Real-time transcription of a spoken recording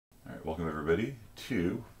Alright, welcome everybody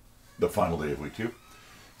to the final day of week 2.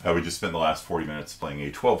 We just spent the last 40 minutes playing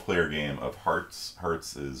a 12-player game of Hearts.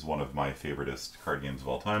 Hearts is one of my favoriteest card games of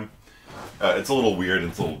all time. It's a little weird and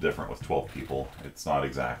it's a little different with 12 people. It's not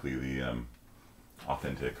exactly the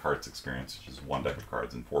authentic Hearts experience, which is one deck of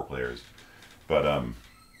cards and 4 players. But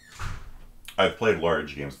I've played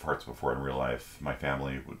large games of Hearts before in real life. My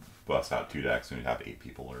family would bust out 2 decks and we'd have 8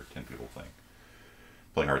 people or 10 people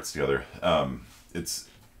playing Hearts together.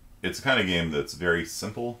 It's a kind of game that's very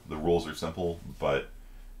simple. The rules are simple, but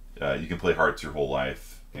you can play Hearts your whole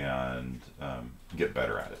life and get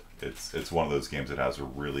better at it. It's one of those games that has a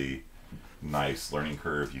really nice learning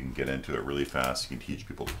curve. You can get into it really fast. You can teach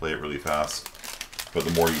people to play it really fast. But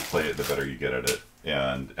the more you play it, the better you get at it.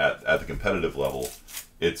 And at the competitive level,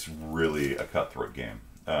 it's really a cutthroat game.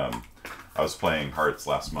 I was playing Hearts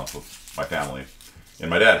last month with my family, and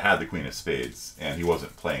my dad had the Queen of Spades, and he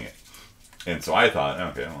wasn't playing it. And so I thought,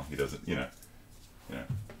 okay, well, he doesn't,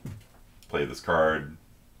 play this card,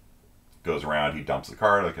 goes around, he dumps the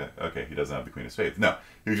card, okay, he doesn't have the Queen of Spades. No,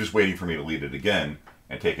 he was just waiting for me to lead it again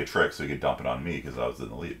and take a trick so he could dump it on me because I was in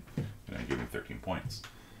the lead. He gave me 13 points.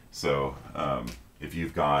 So if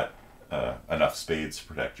you've got enough spades to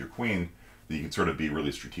protect your queen, then you can sort of be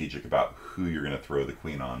really strategic about who you're going to throw the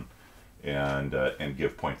queen on and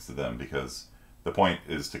give points to them, because the point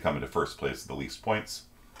is to come into first place with the least points.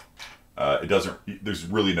 There's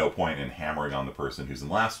really no point in hammering on the person who's in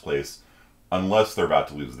last place unless they're about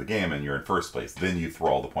to lose the game and you're in first place. Then you throw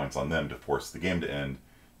all the points on them to force the game to end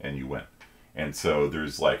and you win. And so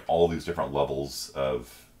there's like all these different levels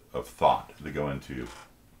of thought that go into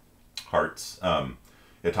Hearts.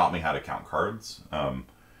 It taught me how to count cards.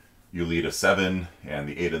 You lead a 7 and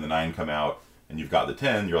the 8 and the 9 come out and you've got the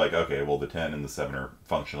 10. You're like, okay, well the 10 and the 7 are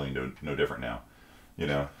functionally no different now.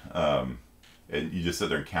 And you just sit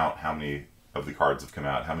there and count how many of the cards have come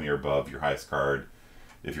out, how many are above your highest card,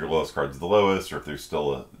 if your lowest card's the lowest, or if there's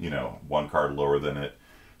still a, one card lower than it.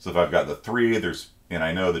 So if I've got the 3, and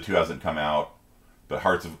I know the 2 hasn't come out, but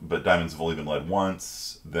diamonds have only been led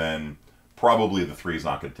once, then probably the 3 is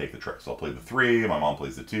not going to take the trick. So I'll play the 3, my mom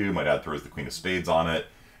plays the 2, my dad throws the Queen of Spades on it,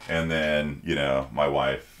 and then, my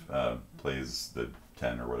wife plays the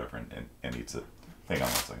 10 or whatever and eats it. Hang on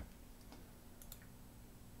one second.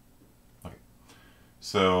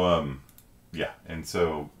 So, yeah, and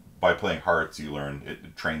so by playing Hearts, you learn,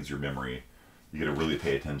 it trains your memory. You get to really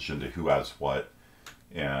pay attention to who has what,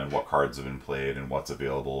 and what cards have been played, and what's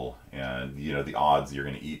available, and, the odds you're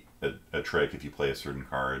going to eat a trick if you play a certain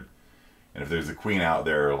card. And if there's a queen out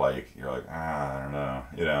there, you're like, I don't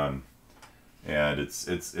know, and it's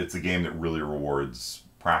a game that really rewards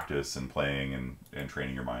practice and playing and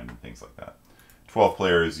training your mind and things like that. 12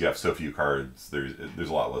 players, you have so few cards, there's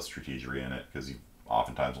a lot less strategy in it, because you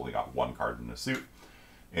oftentimes only got 1 card in a suit.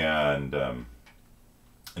 And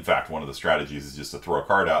in fact, one of the strategies is just to throw a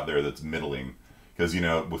card out there that's middling, because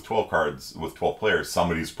with 12 cards, with 12 players,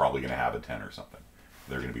 somebody's probably going to have a 10 or something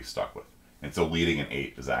they're going to be stuck with. And so leading an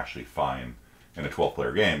 8 is actually fine in a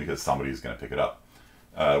 12-player game because somebody's going to pick it up.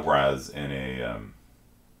 Whereas in a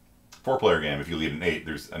 4-player game, if you lead an 8,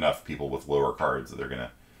 there's enough people with lower cards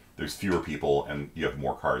that there's fewer people and you have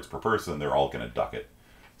more cards per person, they're all going to duck it.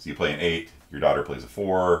 So you play an 8, your daughter plays a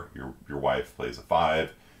 4, your wife plays a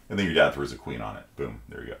 5, and then your dad throws a queen on it. Boom,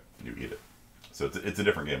 there you go. You eat it. So it's a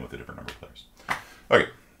different game with a different number of players. Okay,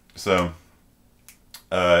 so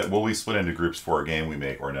will we split into groups for a game we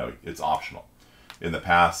make or no? It's optional. In the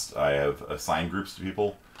past, I have assigned groups to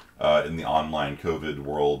people. In the online COVID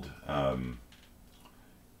world,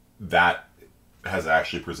 that has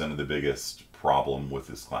actually presented the biggest problem with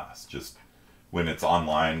this class. Just when it's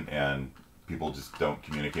online and people just don't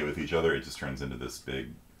communicate with each other, it just turns into this big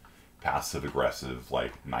passive-aggressive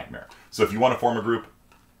nightmare. So if you want to form a group,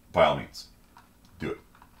 by all means, do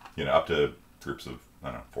it. Up to groups of, I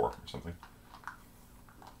don't know, 4 or something.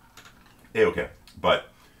 Okay, but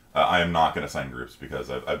I am not going to assign groups because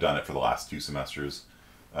I've done it for the last 2 semesters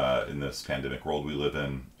in this pandemic world we live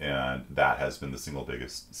in, and that has been the single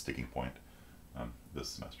biggest sticking point this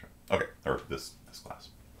semester. Okay, or this class.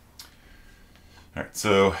 All right,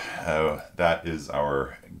 so that is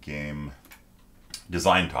our game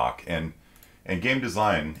design talk, and game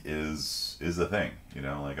design is a thing.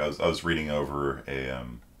 I was reading over a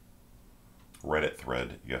Reddit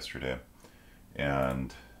thread yesterday,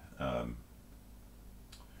 and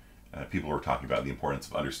people were talking about the importance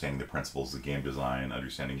of understanding the principles of game design,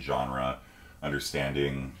 understanding genre,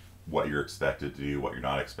 understanding what you're expected to do, what you're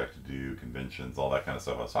not expected to do, conventions, all that kind of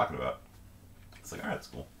stuff I was talking about. It's like, all right, it's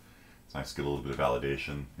cool. It's nice to get a little bit of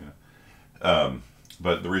validation.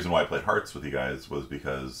 But the reason why I played Hearts with you guys was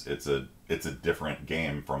because it's a different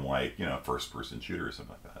game from like, you know, first person shooter or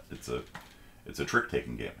something like that. It's a trick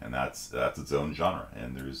taking game, and that's its own genre.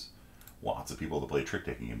 And there's lots of people that play trick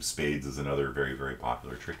taking games. Spades is another very, very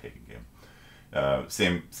popular trick taking game.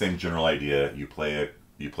 Same general idea. You play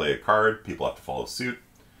a card. People have to follow suit.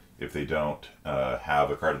 If they don't have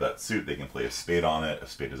a card of that suit, they can play a spade on it. A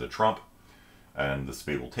spade is a trump, and the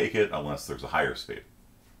spade will take it unless there's a higher spade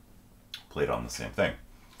played on the same thing.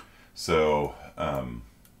 So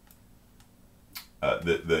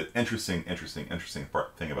the interesting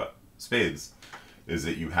thing about spades is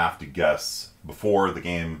that you have to guess before the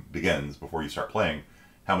game begins, before you start playing,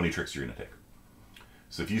 how many tricks you're going to take.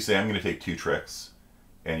 So if you say, I'm going to take 2 tricks,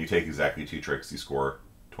 and you take exactly 2 tricks, you score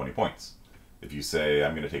 20 points. If you say,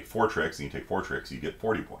 I'm going to take 4 tricks, and you take 4 tricks, you get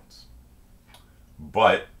 40 points.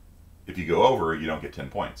 But if you go over, you don't get 10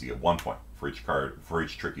 points. You get 1 point for each card, for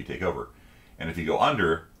each trick you take over. And if you go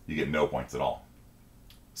under, you get no points at all.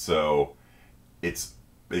 So it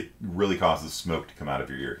really causes smoke to come out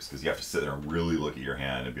of your ears, because you have to sit there and really look at your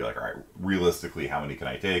hand and be like, all right, realistically, how many can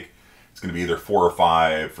I take? It's going to be either 4 or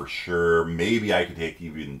 5 for sure. Maybe I could take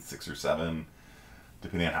even 6 or 7,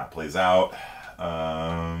 depending on how it plays out. 4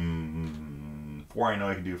 I know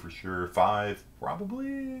I can do for sure. 5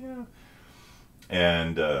 probably. Yeah.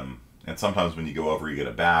 And sometimes when you go over, you get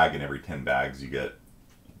a bag, and every 10 bags you get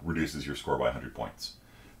reduces your score by 100 points.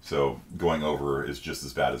 So going over is just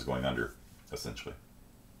as bad as going under, essentially,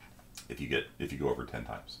 if you go over 10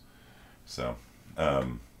 times. So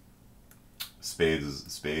Spades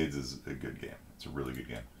is a good game. It's a really good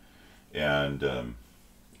game. And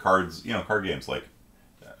cards, you know, card games, like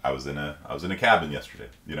I was in a cabin yesterday,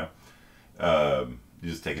 you know. You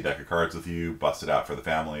just take a deck of cards with you, bust it out for the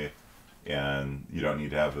family, and you don't need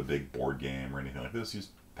to have a big board game or anything like this. You just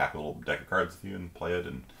pack a little deck of cards with you and play it.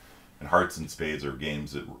 And Hearts and Spades are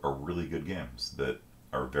games that are really good games that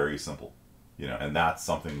are very simple, you know. And that's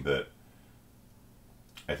something that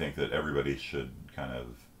I think that everybody should kind of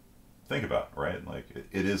think about, right? Like,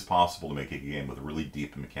 it is possible to make a game with really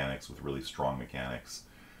deep mechanics, with really strong mechanics,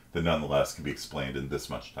 that nonetheless can be explained in this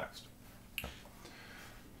much text.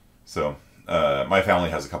 So my family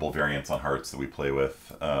has a couple of variants on Hearts that we play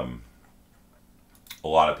with. A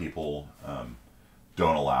lot of people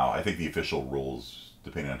don't allow, I think the official rules,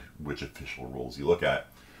 depending on which official rules you look at,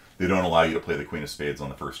 they don't allow you to play the Queen of Spades on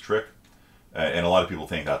the first trick. And a lot of people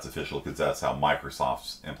think that's official because that's how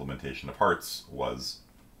Microsoft's implementation of Hearts was.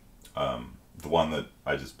 The one that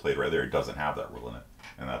I just played right there doesn't have that rule in it.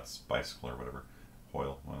 And that's Bicycle or whatever.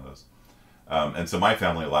 Hoyle, one of those. And so my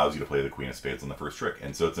family allows you to play the Queen of Spades on the first trick.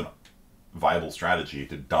 And so it's a viable strategy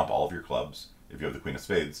to dump all of your clubs, if you have the Queen of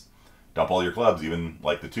Spades. Dump all your clubs, even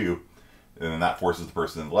like the 2. And then that forces the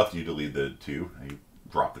person in the left of you to lead the 2. And you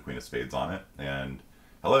drop the Queen of Spades on it. And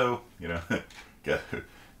hello, you know,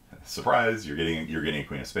 surprise, you're getting a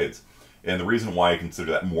Queen of Spades. And the reason why I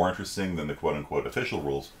consider that more interesting than the quote-unquote official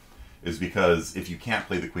rules is because if you can't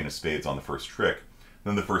play the Queen of Spades on the first trick,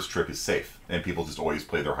 then the first trick is safe, and people just always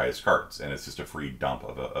play their highest cards, and it's just a free dump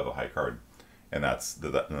of a high card, and that's the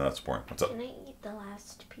point. What's up? Can I eat the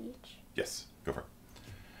last peach? Yes, go for it.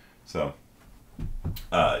 So,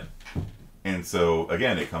 and so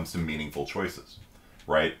again, it comes to meaningful choices,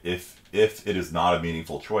 right? If it is not a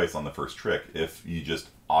meaningful choice on the first trick, if you just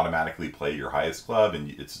automatically play your highest club and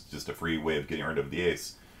it's just a free way of getting rid of the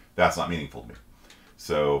ace, that's not meaningful to me.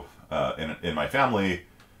 So in my family,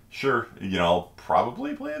 sure, you know, I'll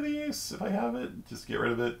probably play the ace if I have it, just get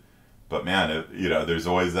rid of it. But man, you know, there's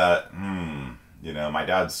always that, you know, my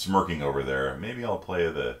dad's smirking over there. Maybe I'll play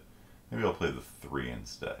the 3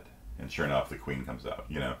 instead. And sure enough, the queen comes out.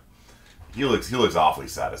 You know, he looks awfully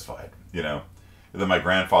satisfied. You know, and then my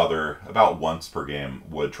grandfather, about once per game,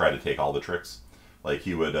 would try to take all the tricks. Like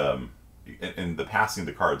he would, and the passing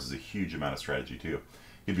the cards is a huge amount of strategy too.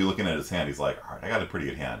 He'd be looking at his hand. He's like, all right, I got a pretty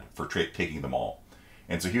good hand for taking them all.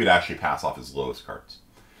 And so he would actually pass off his lowest cards.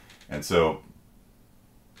 And so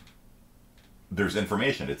there's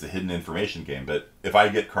information. It's a hidden information game. But if I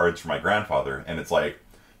get cards from my grandfather and it's like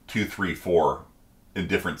 2, 3, 4 in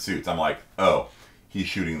different suits, I'm like, oh, he's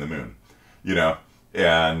shooting the moon, you know?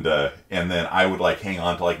 And then I would like hang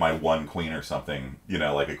on to like my 1 queen or something, you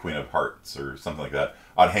know, like a queen of hearts or something like that.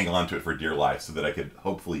 I'd hang on to it for dear life so that I could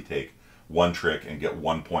hopefully take 1 trick and get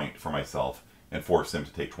 1 point for myself and force him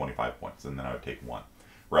to take 25 points. And then I would take 1.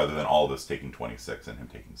 Rather than all of us taking 26 and him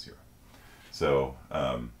taking 0. So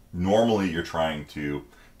normally you're trying to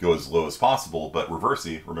go as low as possible, but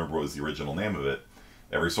Reversey, remember what was the original name of it,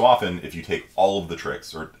 every so often if you take all of the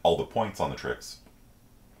tricks or all the points on the tricks,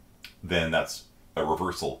 then that's a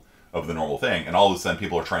reversal of the normal thing. And all of a sudden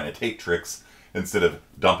people are trying to take tricks instead of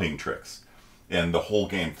dumping tricks. And the whole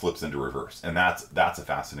game flips into reverse. And that's a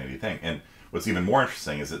fascinating thing. And what's even more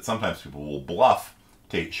interesting is that sometimes people will bluff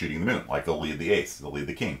shooting the moon. Like they'll lead the ace, they'll lead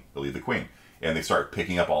the king, they'll lead the queen. And they start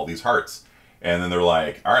picking up all these hearts. And then they're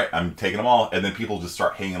like, all right, I'm taking them all. And then people just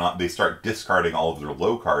start hanging on. They start discarding all of their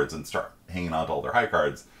low cards and start hanging on to all their high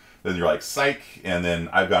cards. Then you're like, psych. And then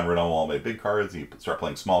I've gotten rid of all my big cards. And you start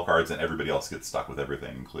playing small cards, and everybody else gets stuck with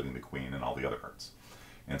everything, including the queen and all the other cards.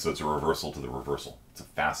 And so it's a reversal to the reversal. It's a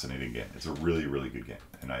fascinating game. It's a really, really good game.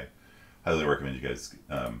 And I highly recommend you guys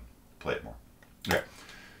play it more. Okay.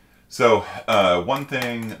 So one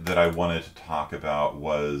thing that I wanted to talk about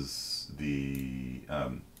was the...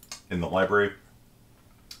 in the library,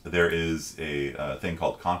 there is a thing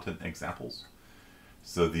called content examples.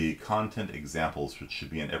 So the content examples, which should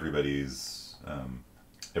be in everybody's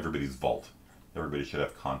vault. Everybody should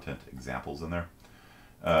have content examples in there.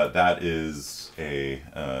 That is a,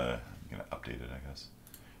 I'm going to update it, I guess.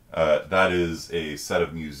 That is a set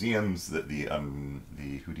of museums that the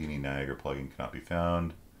Houdini Niagara plugin cannot be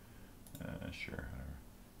found. Sure,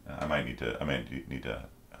 whatever. I might need to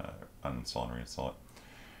uninstall and reinstall it.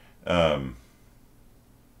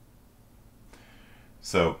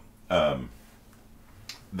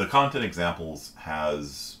 The content examples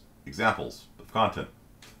has examples of content.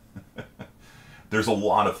 There's a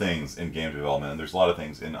lot of things in game development, and there's a lot of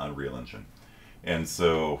things in Unreal Engine. And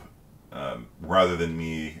so, rather than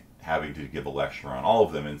me having to give a lecture on all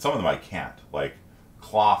of them, and some of them I can't, like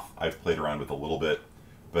cloth I've played around with a little bit,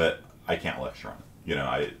 but I can't lecture on it. You know,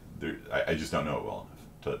 I just don't know it well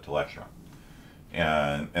enough to lecture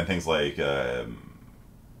on. And things like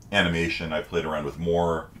animation I've played around with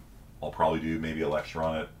more. I'll probably do maybe a lecture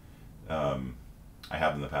on it. I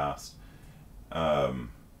have in the past.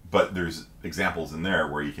 But there's examples in there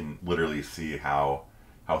where you can literally see how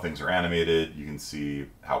things are animated. You can see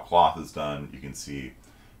how cloth is done. You can see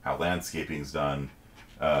how landscaping is done.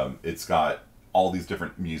 It's got all these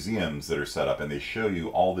different museums that are set up, and they show you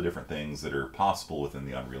all the different things that are possible within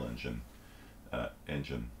the Unreal Engine.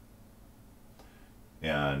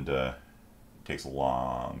 And it takes a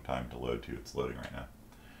long time to load too. It's loading right now.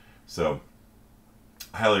 So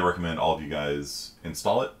I highly recommend all of you guys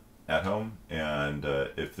install it at home, and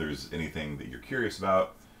if there's anything that you're curious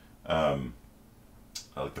about,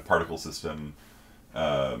 like the particle system,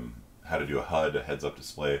 how to do a HUD, a heads-up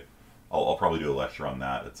display, I'll probably do a lecture on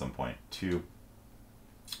that at some point too.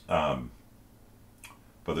 But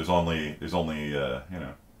there's only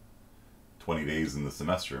 20 days in the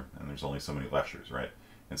semester, and there's only so many lectures, right?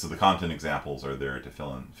 And so the content examples are there to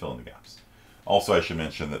fill in the gaps. Also, I should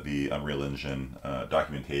mention that the Unreal Engine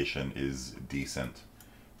documentation is decent.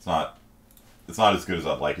 It's not as good as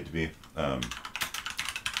I'd like it to be,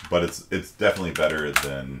 but it's definitely better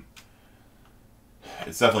than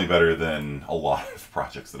a lot of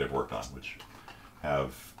projects that I've worked on, which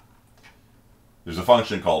have. There's a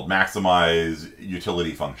function called maximize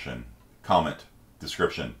utility function, comment,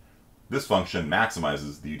 description. This function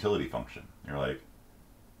maximizes the utility function. You're like,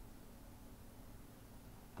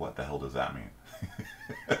 what the hell does that mean?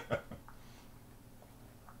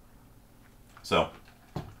 So,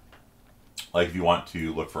 like if you want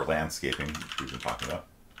to look for landscaping, which we've been talking about,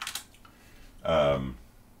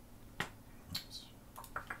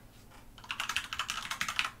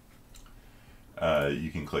 you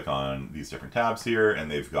can click on these different tabs here, and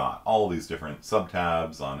they've got all these different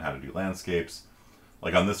sub-tabs on how to do landscapes.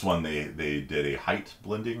 Like on this one, they did a height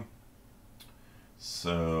blending.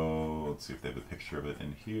 So let's see if they have a picture of it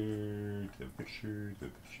in here. Do they have a picture? Do they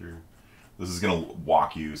have a picture? This is going to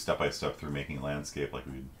walk you step by step through making a landscape, like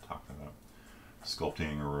we talked about.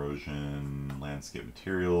 Sculpting, erosion, landscape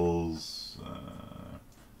materials.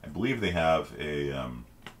 I believe they have a.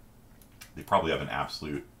 They probably have an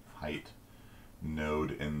absolute height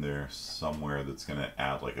node in there somewhere that's going to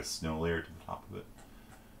add like a snow layer to the top of it.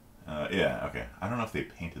 Yeah, okay. I don't know if they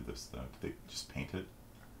painted this though. Did they just paint it?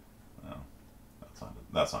 No,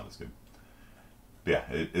 that's not as good. But yeah,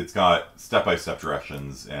 it's got step-by-step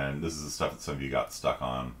directions, and this is the stuff that some of you got stuck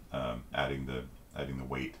on, adding the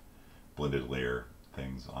weight blended layer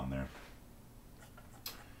things on there.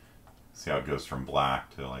 See how it goes from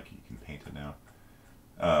black to like you can paint it now.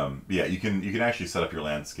 Yeah, you can actually set up your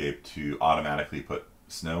landscape to automatically put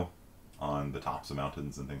snow on the tops of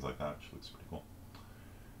mountains and things like that, which looks pretty cool.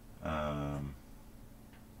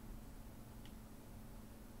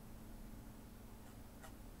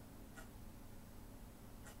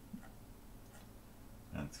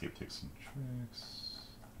 Landscape takes some tricks.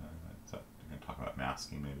 They're going to talk about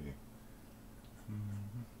masking maybe.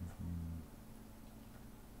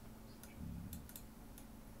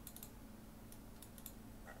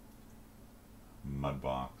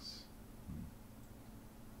 Mudbox.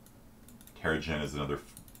 Terragen is another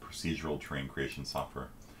procedural terrain creation software.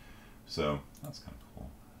 So that's kind of cool.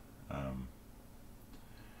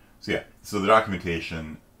 So yeah, so the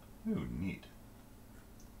documentation, ooh, neat.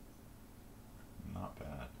 Not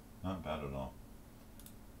bad. Not bad at all.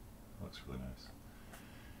 Looks really nice.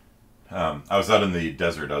 I was out in the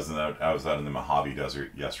desert. I was out in the Mojave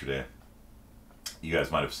Desert yesterday. You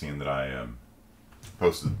guys might have seen that I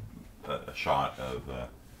posted a shot of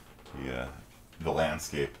the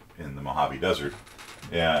landscape in the Mojave Desert,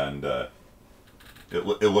 and it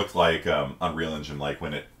looked like Unreal Engine, like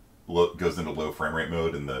when it goes into low frame rate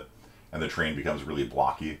mode and the terrain becomes really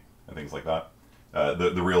blocky and things like that.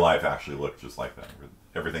 The real life actually looked just like that.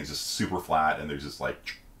 Everything's just super flat, and there's just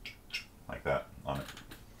like that on it.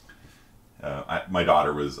 My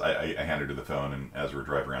daughter was, I handed her the phone, and as we were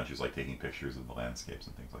driving around, she was like taking pictures of the landscapes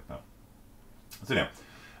and things like that. So yeah,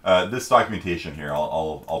 this documentation here,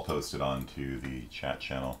 I'll post it onto the chat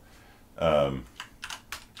channel. It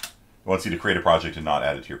wants you to create a project and not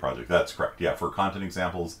add it to your project. That's correct. Yeah, for content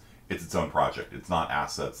examples, it's its own project. It's not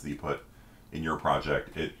assets that you put in your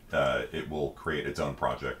project. It will create its own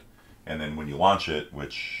project, and then when you launch it,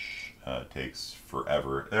 which takes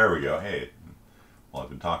forever. There we go. Hey, well, I've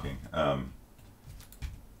been talking.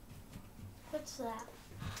 What's that?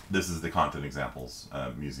 This is the content examples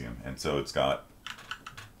museum, and so it's got.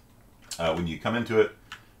 When you come into it,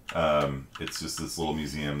 it's just this little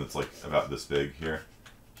museum that's like about this big here.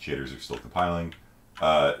 Shaders are still compiling.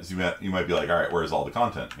 So you might be like, all right, where's all the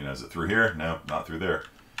content? You know, is it through here? No, not through there.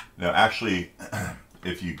 No, actually,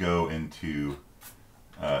 if you go into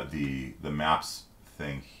the maps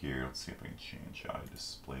thing here, let's see if I can change how I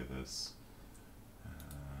display this.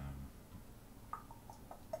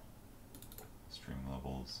 String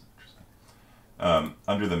levels, interesting.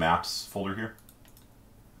 Under the maps folder here.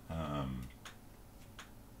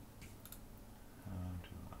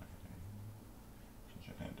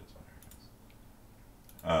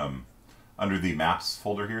 Under the maps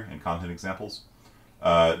folder here in content examples,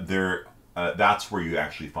 that's where you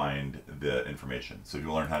actually find the information. So if you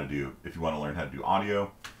want to learn how to do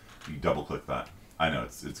audio, you double click that. I know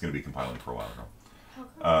it's going to be compiling for a while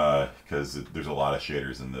ago, because there's a lot of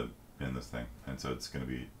shaders in this thing, and so it's going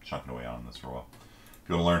to be chunking away on this for a while. If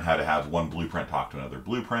you want to learn how to have one blueprint talk to another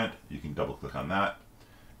blueprint, you can double click on that.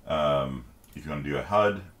 If you want to do a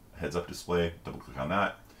HUD, heads up display, double click on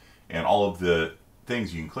that, and all of the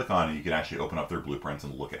things you can click on, and you can actually open up their blueprints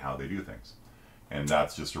and look at how they do things. And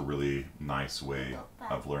that's just a really nice way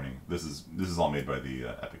of learning. This is all made by the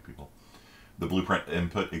Epic people. The blueprint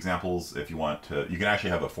input examples, if you want to, you can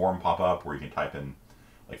actually have a form pop up where you can type in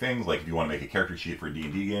like things, like if you want to make a character sheet for a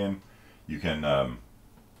D&D game, you can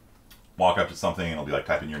walk up to something and it'll be like,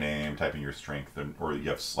 type in your name, type in your strength, or you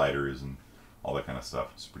have sliders and all that kind of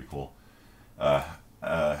stuff. It's pretty cool.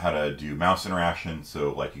 How to do mouse interaction,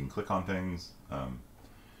 so like you can click on things.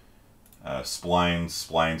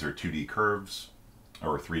 Splines are 2D curves,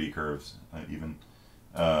 or 3D curves even.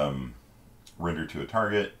 Render to a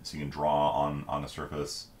target, so you can draw on a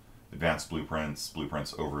surface. Advanced blueprints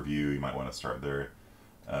overview, you might want to start there.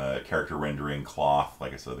 Character rendering, cloth,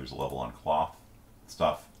 like I said, there's a level on cloth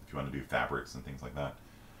stuff if you want to do fabrics and things like that.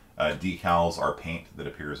 Decals are paint that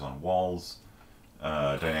appears on walls.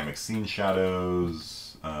 Dynamic scene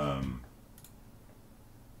shadows.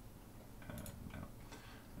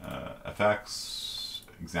 Effects,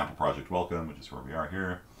 example project welcome, which is where we are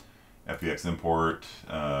here. FBX import,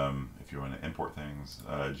 if you want to import things.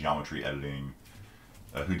 Geometry editing.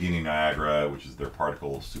 Houdini Niagara, which is their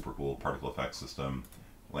super cool particle effects system.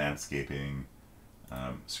 Landscaping.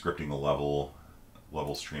 Scripting the level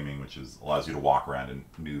streaming, which allows you to walk around, and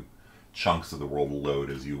new chunks of the world will load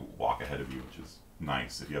as you walk ahead of you, which is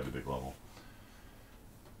nice if you have the big level.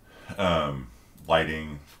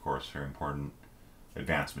 Lighting, of course, very important.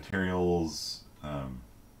 Advanced materials,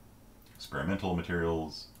 experimental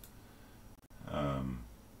materials,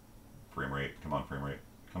 frame rate, come on frame rate,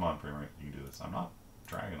 you can do this. I'm not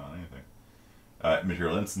dragging on anything.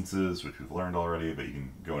 Material instances, which we've learned already, but you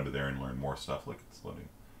can go into there and learn more stuff. Look, it's loading.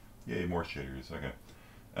 Yay, more shaders, okay.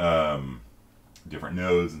 Different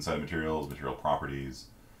nodes inside of materials, material properties,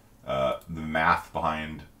 the math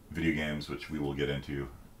behind video games, which we will get into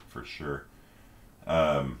for sure.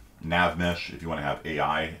 Nav mesh, if you want to have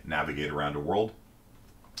AI navigate around a world,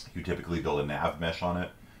 you typically build a nav mesh on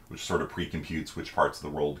it, which sort of pre-computes which parts of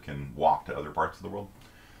the world can walk to other parts of the world.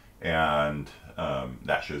 And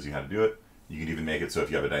that shows you how to do it. You can even make it so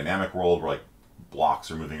if you have a dynamic world where like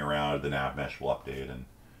blocks are moving around, the nav mesh will update and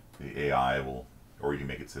the AI will, or you can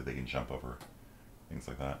make it so they can jump over things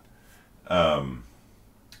like that.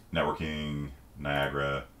 Networking,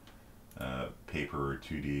 Niagara, paper,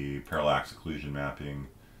 2D, parallax occlusion mapping,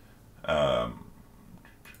 um,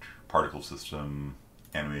 particle system,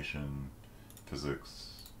 animation, physics.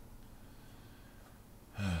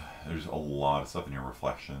 There's a lot of stuff in here.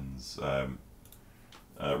 Reflections.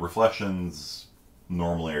 Reflections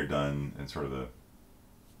normally are done in sort of the...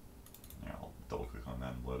 Yeah, I'll double click on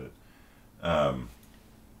that and load it.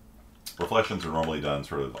 Reflections are normally done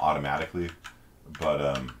sort of automatically,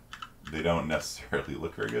 but they don't necessarily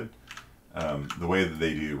look very good. The way that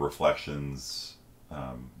they do reflections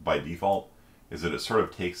by default is that it sort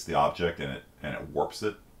of takes the object and it warps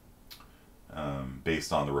it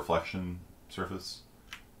based on the reflection surface.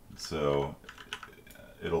 So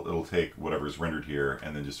it'll take whatever's rendered here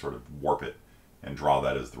and then just sort of warp it and draw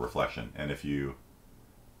that as the reflection. And if the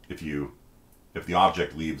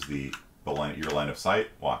object leaves your line of sight,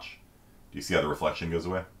 watch. Do you see how the reflection goes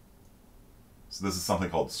away? So this is something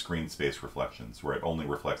called screen space reflections, where it only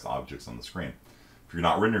reflects objects on the screen. If you're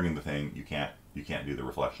not rendering the thing, you can't do the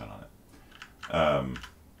reflection on it.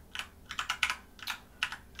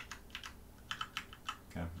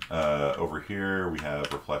 Okay. Over here we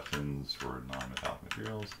have reflections for non-metallic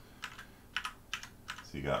materials.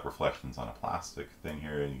 So you got reflections on a plastic thing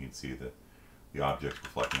here, and you can see that the object's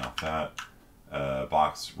reflecting off that.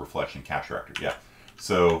 Box reflection capture actor. Yeah.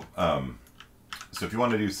 So so if you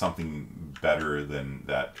want to do something better than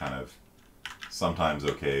that kind of sometimes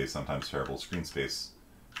okay, sometimes terrible screen space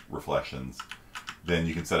reflections, then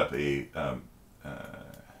you can set up a let's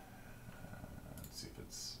see if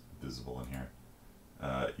it's visible in here.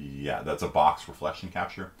 Yeah, that's a box reflection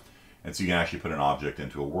capture. And so you can actually put an object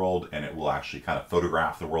into a world and it will actually kind of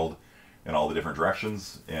photograph the world in all the different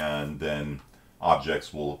directions, and then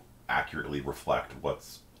objects will accurately reflect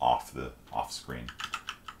what's off screen,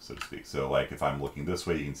 so to speak. So like if I'm looking this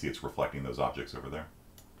way, you can see it's reflecting those objects over there.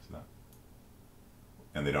 See that?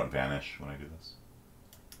 And they don't vanish when I do this.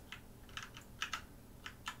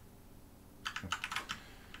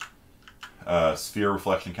 Sphere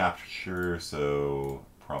reflection capture, so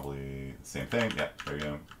probably the same thing. Yeah, there you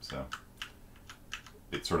go. So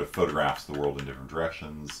it sort of photographs the world in different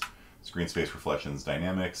directions. Screen space reflections,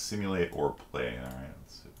 dynamics, simulate, or play. All right,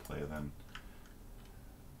 let's hit play then.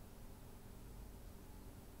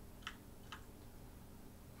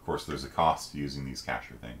 Of course, there's a cost to using these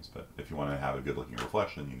capture things, but if you want to have a good looking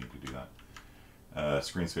reflection, you need to do that.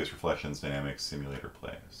 Screen space reflections, dynamics, simulate, or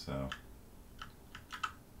play. So.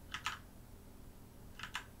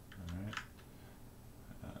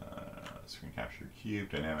 Screen capture, cube,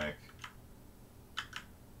 dynamic.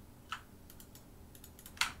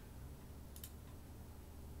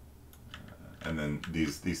 And then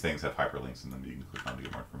these things have hyperlinks in them you can click on to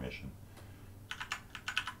get more information.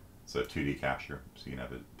 So 2D capture, so you can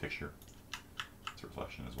have a picture. It's a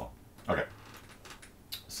reflection as well. Okay.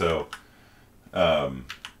 So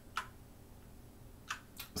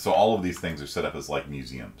so all of these things are set up as like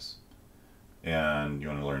museums. And you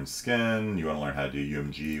want to learn skin, you want to learn how to do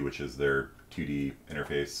UMG, which is their 2D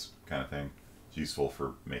interface kind of thing. It's useful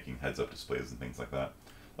for making heads-up displays and things like that.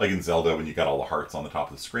 Like in Zelda, when you got all the hearts on the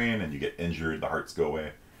top of the screen and you get injured, the hearts go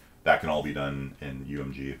away. That can all be done in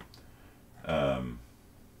UMG.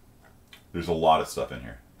 There's a lot of stuff in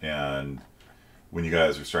here. And when you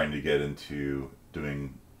guys are starting to get into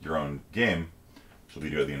doing your own game, which will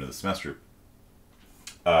be due at the end of the semester,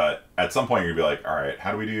 at some point you're going to be like, all right,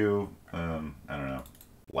 how do we do, I don't know,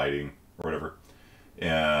 lighting or whatever.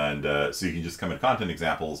 And so you can just come into content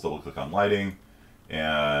examples, double click on lighting,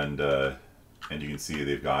 and you can see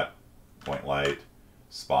they've got point light,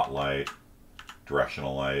 spotlight,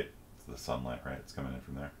 directional light. It's the sunlight, right? It's coming in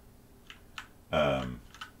from there.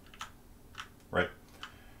 Right.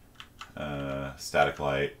 Static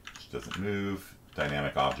light, which doesn't move.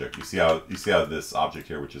 Dynamic object. You see how this object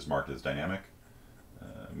here, which is marked as dynamic,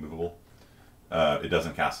 movable, it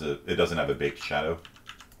doesn't have a baked shadow.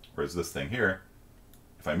 Whereas this thing here,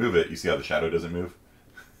 if I move it, you see how the shadow doesn't move?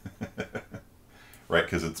 Right,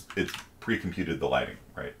 because it's pre-computed the lighting,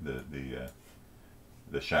 right? The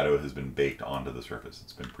shadow has been baked onto the surface.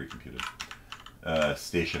 It's been pre-computed.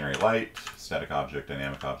 Stationary light, static object,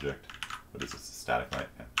 dynamic object. What is this? A static light?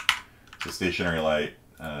 Yeah. So stationary light.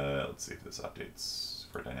 Let's see if this updates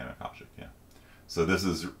for dynamic object. Yeah. So this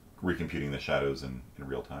is recomputing the shadows in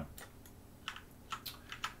real time.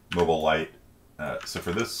 Mobile light. So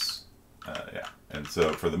for this, yeah. And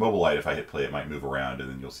so for the mobile light, if I hit play, it might move around, and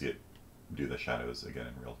then you'll see it do the shadows again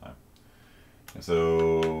in real time. And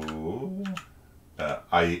so,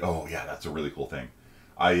 oh yeah, that's a really cool thing.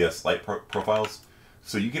 IES light profiles.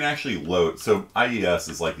 So you can actually load, so IES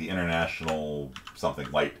is like the International something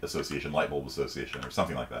light association, light bulb association, or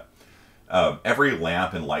something like that. every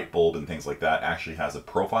lamp and light bulb and things like that actually has a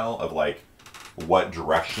profile of like what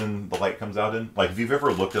direction the light comes out in. Like if you've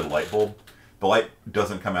ever looked at a light bulb, the light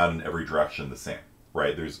doesn't come out in every direction the same,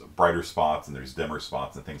 right? There's brighter spots and there's dimmer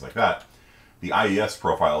spots and things like that. The IES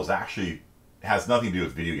profile is actually has nothing to do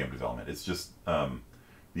with video game development. It's just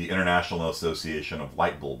the International Association of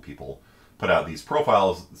Light Bulb people put out these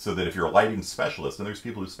profiles so that if you're a lighting specialist, and there's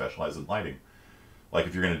people who specialize in lighting, like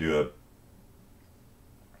if you're going to do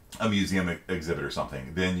a museum exhibit or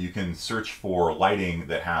something, then you can search for lighting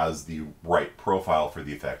that has the right profile for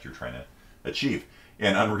the effect you're trying to achieve.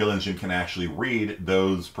 And Unreal Engine can actually read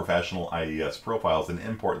those professional IES profiles and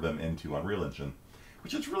import them into Unreal Engine,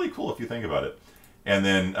 which is really cool if you think about it. And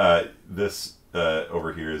then this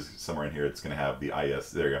over here is somewhere in here. It's going to have the IES.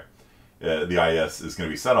 There you go. The IES is going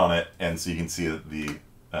to be set on it, and so you can see that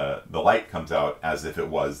the light comes out as if it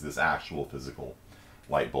was this actual physical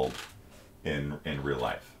light bulb in real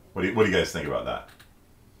life. What do you guys think about that?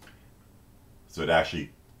 So it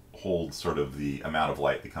actually holds sort of the amount of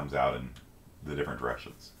light that comes out in the different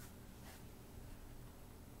directions.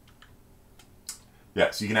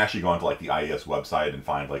 Yeah, so you can actually go onto like the IES website and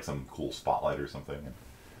find like some cool spotlight or something,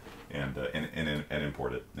 and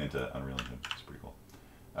import it into Unreal Engine. It's pretty cool.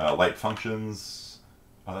 Light functions.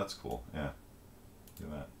 Oh, that's cool. Yeah, do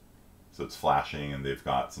that. So it's flashing, and they've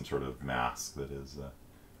got some sort of mask that is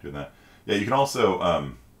doing that. Yeah, you can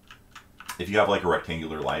also, if you have like a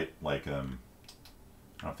rectangular light, like I don't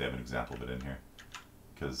know if they have an example of it in here,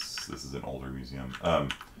 because this is an older museum.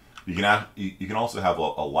 You can also have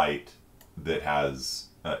a light that has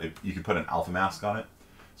you can put an alpha mask on it.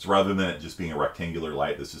 So rather than it just being a rectangular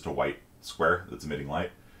light that's just a white square that's emitting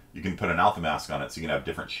light, you can put an alpha mask on it, so you can have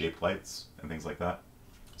different shaped lights and things like that.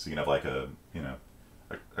 So you can have like a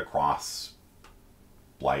cross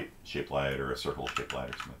light shaped light or a circle shaped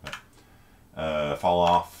light or something like that. Fall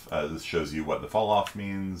off. This shows you what the fall off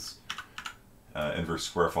means. Inverse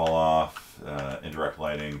square fall off. Indirect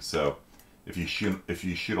lighting. So if you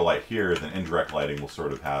shoot a light here, then indirect lighting will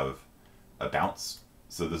sort of have a bounce.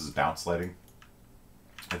 So this is bounce lighting.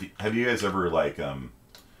 Have you guys ever like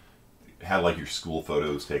had like your school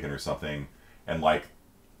photos taken or something, and like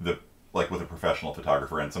with a professional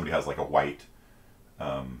photographer, and somebody has like a white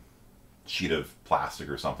sheet of plastic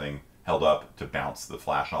or something held up to bounce the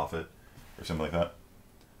flash off it or something like that?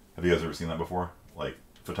 Have you guys ever seen that before? Like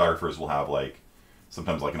photographers will have like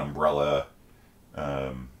sometimes like an umbrella,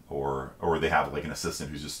 or they have like an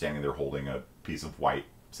assistant who's just standing there holding a piece of white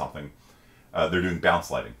something. They're doing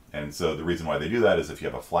bounce lighting, and so the reason why they do that is if you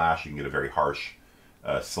have a flash, you can get a very harsh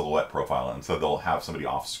silhouette profile, and so they'll have somebody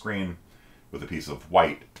off screen with a piece of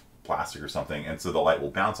white plastic or something, and so the light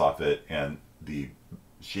will bounce off it, and the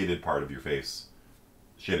shaded part of your face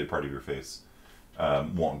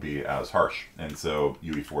won't be as harsh. And so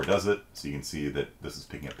UE4 does it, so you can see that this is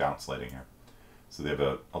picking up bounce lighting here. So they have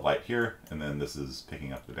a light here, and then this is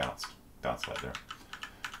picking up the bounce light there.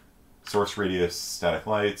 Source radius static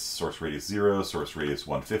lights, source radius 0, source radius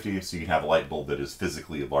 150. So you can have a light bulb that is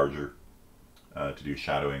physically larger to do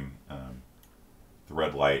shadowing. The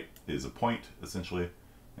red light is a point, essentially,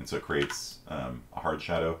 and so it creates a hard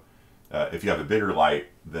shadow. If you have a bigger light,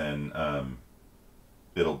 then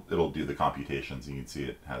it'll do the computations. You can see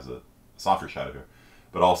it has a softer shadow here.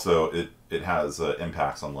 But also it has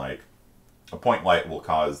impacts on, like, a point light will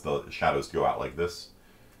cause the shadows to go out like this,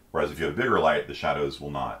 whereas if you have a bigger light, the shadows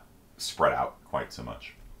will not spread out quite so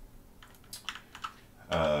much.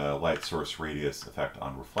 Light source radius effect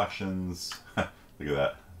on reflections. Look at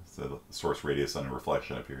that. So the source radius on a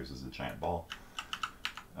reflection appears as a giant ball.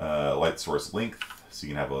 Light source length. So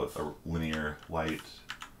you can have a linear light.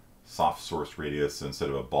 Soft source radius. So instead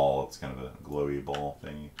of a ball, it's kind of a glowy ball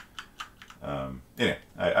thingy. Anyway,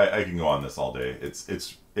 I can go on this all day.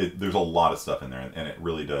 There's a lot of stuff in there, and it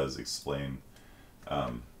really does explain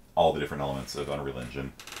all the different elements of Unreal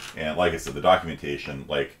Engine. And like I said, the documentation,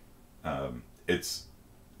 like, it's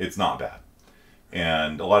not bad.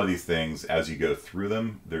 And a lot of these things, as you go through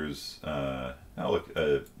them, there's oh look,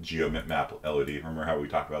 a GeoMap LOD. Remember how we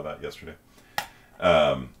talked about that yesterday?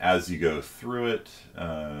 As you go through it,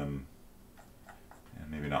 and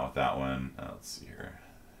maybe not with that one. Let's see here.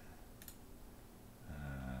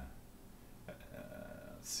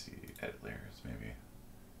 Let's see, edit layers maybe.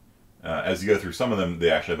 As you go through some of them,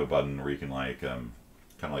 they actually have a button where you can like kind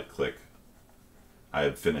of like click. I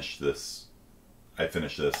have finished this. I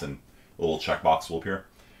finished this, and a little checkbox will appear,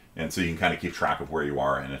 and so you can kind of keep track of where you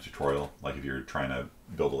are in a tutorial. Like if you're trying to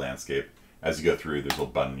build a landscape, as you go through, there's a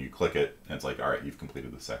little button. You click it, and it's like, all right, you've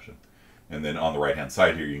completed this section. And then on the right hand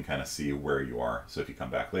side here, you can kind of see where you are. So if you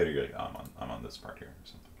come back later, you're like, oh, I'm on this part here or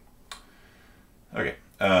something. Okay.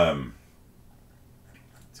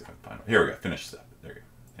 see if I can find one. Here we go. Finish step. There you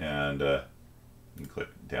go. And you can click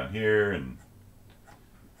down here and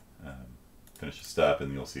finish a step,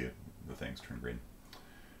 and you'll see the things turn green.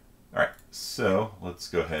 All right, so let's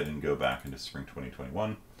go ahead and go back into spring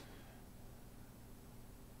 2021.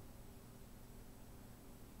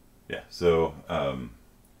 Yeah, so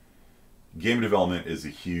game development is a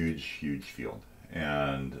huge, huge field.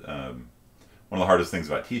 And one of the hardest things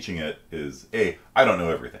about teaching it is, I don't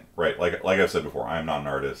know everything, right? Like I've said before, I'm not an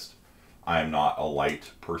artist. I'm not a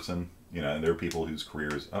light person, you know, and there are people whose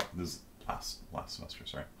careers, this is last semester,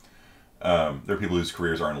 sorry. There are people whose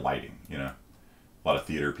careers are in lighting, you know, a lot of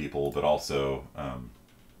theater people, but also,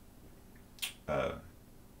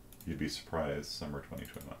 you'd be surprised, summer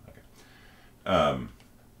 2021, okay.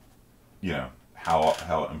 You know,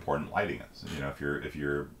 how important lighting is. You know, if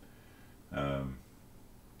you're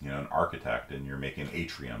you know, an architect and you're making an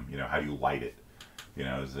atrium, you know, how do you light it? You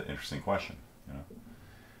know, is an interesting question, you know.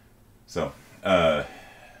 So,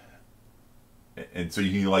 and so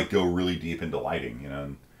you can like go really deep into lighting, you know,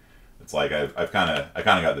 and it's like I kind of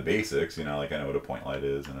got the basics, you know, like I know what a point light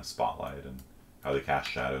is and a spotlight and how they cast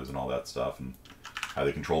shadows and all that stuff and how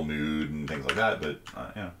they control mood and things like that. But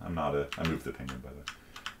you know, I moved the opinion by the way.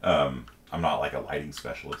 I'm not like a lighting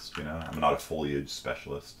specialist, you know. I'm not a foliage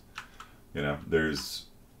specialist, you know.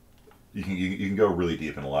 You can go really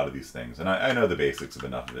deep in a lot of these things, and I know the basics of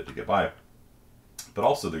enough of it to get by. But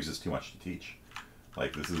also, there's just too much to teach.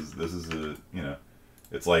 Like this is a, you know,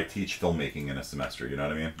 it's like teach filmmaking in a semester. You know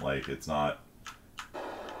what I mean? Like it's not,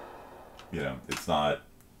 you know, it's not.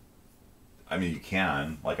 I mean, you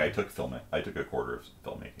can, like I took a quarter of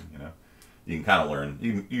filmmaking. You know, you can kind of learn.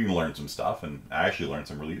 You can learn some stuff, and I actually learned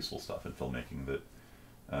some really useful stuff in filmmaking that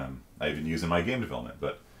I even use in my game development.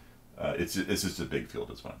 But it's just a big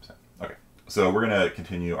field, is what I'm saying. Okay, so we're gonna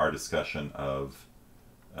continue our discussion of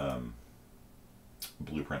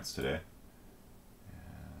blueprints today.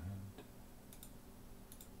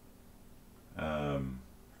 And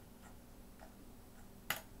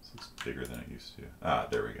this looks bigger than it used to.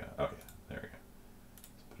 There we go. Okay, there we go.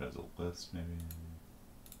 Let's put it as a list, maybe.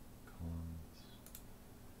 Columns.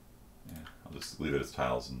 Yeah, I'll just leave it as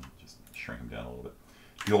tiles and just shrink them down a little bit.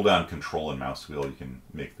 If you hold down Control and mouse wheel, you can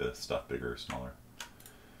make the stuff bigger or smaller.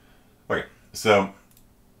 Okay, so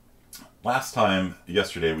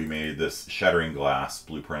yesterday we made this shattering glass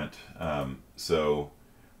blueprint. So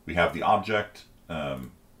we have the object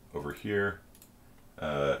over here.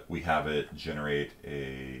 We have it generate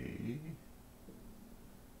a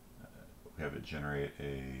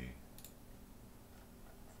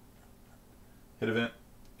hit event,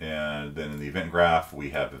 and then in the event graph we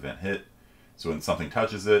have event hit. So when something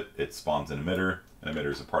touches it, it spawns an emitter. An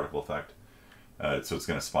emitter is a particle effect. So it's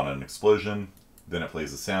going to spawn an explosion, then it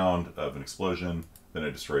plays the sound of an explosion, then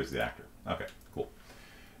it destroys the actor. Okay, cool.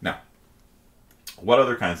 Now, what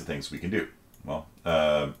other kinds of things we can do? Well,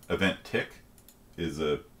 event tick is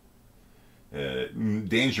a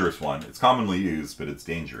dangerous one. It's commonly used, but it's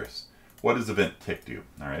dangerous. What does event tick do?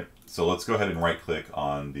 All right, so let's go ahead and right click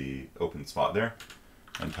on the open spot there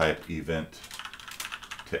and type event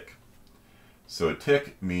tick. So a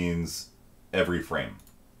tick means every frame.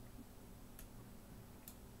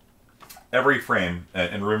 Every frame,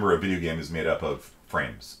 and remember a video game is made up of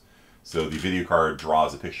frames. So the video card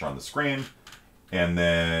draws a picture on the screen, and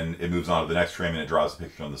then it moves on to the next frame and it draws a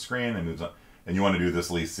picture on the screen and moves on. And you want to do this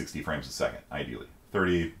at least 60 frames a second, ideally.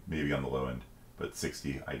 30 maybe on the low end, but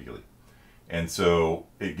 60 ideally. And so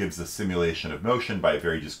it gives a simulation of motion by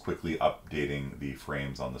very just quickly updating the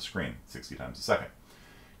frames on the screen 60 times a second.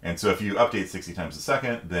 And so if you update 60 times a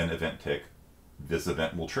second, then event tick, this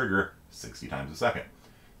event will trigger 60 times a second.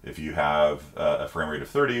 If you have a frame rate of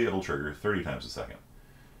 30, it'll trigger 30 times a second.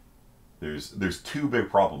 There's two big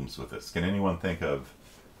problems with this. Can anyone think of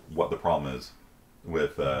what the problem is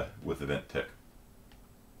with event tick?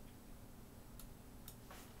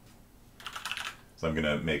 So I'm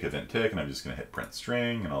gonna make event tick, and I'm just gonna hit print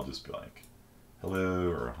string, and I'll just be like, hello,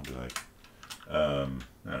 or I'll be like, I don't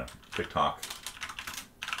know, TikTok.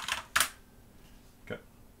 Okay.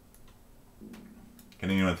 Can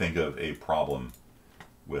anyone think of a problem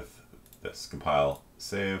with this? Compile,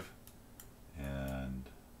 save, and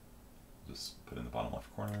just put in the bottom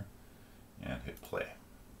left corner and hit play.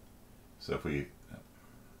 So if we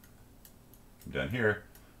come down here,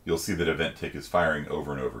 you'll see that event tick is firing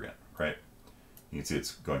over and over again, right? You can see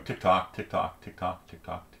it's going tick tock, tick tock, tick tock, tick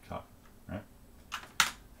tock, tick tock, right?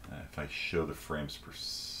 If I show the frames per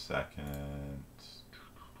second,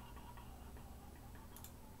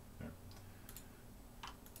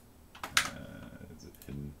 is it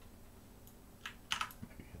hidden?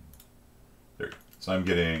 Maybe hidden. There we go. So I'm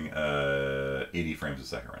getting 80 frames a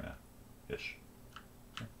second right now, ish.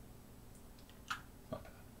 Not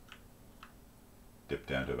bad. Dip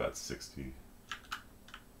down to about 60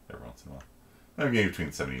 every once in a while. I'm getting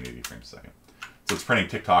between 70 and 80 frames a second. So it's printing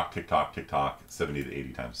tick-tock, tick-tock, tick-tock, 70 to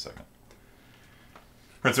 80 times a second.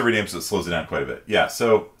 Prints every name, so it slows it down quite a bit. Yeah,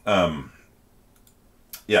 so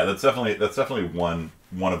yeah, that's definitely one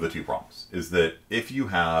of the two problems. Is that if you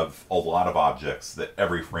have a lot of objects that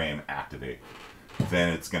every frame activate,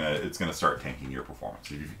 then it's gonna start tanking your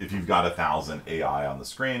performance. If you've got 1,000 AI on the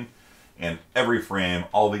screen, and every frame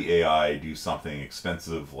all the AI do something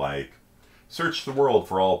expensive like search the world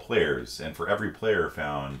for all players, and for every player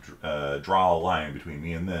found, draw a line between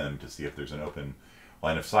me and them to see if there's an open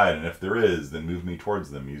line of sight, and if there is, then move me towards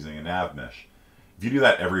them using a nav mesh. If you do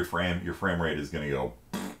that every frame, your frame rate is going to go,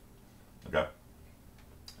 okay?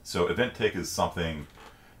 So event tick is something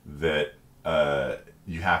that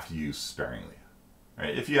you have to use sparingly.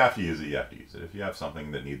 Right? If you have to use it, you have to use it. If you have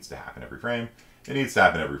something that needs to happen every frame, it needs to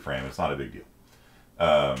happen every frame. It's not a big deal.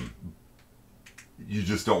 You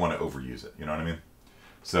just don't want to overuse it. You know what I mean?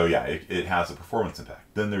 So yeah, it has a performance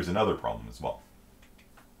impact. Then there's another problem as well.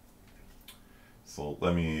 So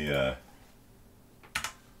let me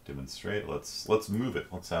demonstrate. Let's move it.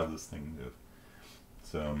 Let's have this thing move.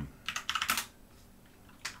 So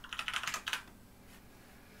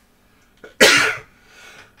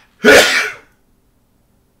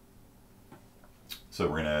so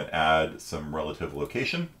we're gonna add some relative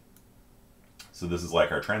location. So this is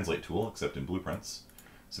like our translate tool, except in blueprints.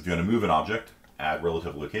 So if you want to move an object, add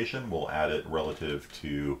relative location. We'll add it relative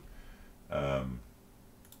to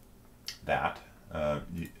that.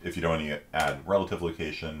 If you don't want to add relative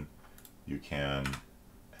location, you can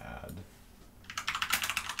add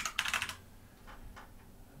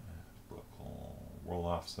local world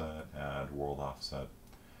offset, add world offset.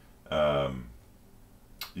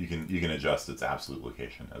 You can adjust its absolute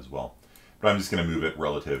location as well. But I'm just going to move it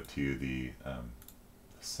relative to the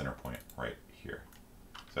center point right here.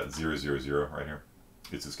 So that's 0, 0, 0 right here.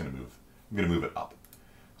 It's just going to move. I'm going to move it up.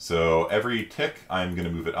 So every tick, I'm going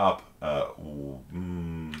to move it up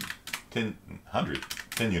 10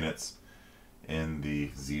 units in the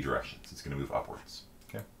Z direction. So it's going to move upwards.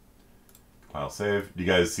 Okay. Compile, save. Do you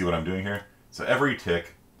guys see what I'm doing here? So every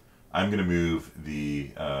tick, I'm going to move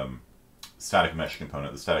the static mesh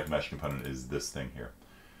component. The static mesh component is this thing here.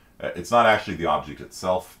 It's not actually the object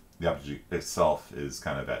itself. The object itself is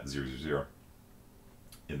kind of at 0, 0, 0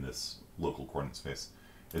 in this local coordinate space.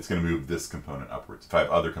 It's going to move this component upwards. If I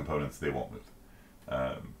have other components, they won't move. I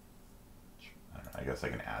don't know, I guess I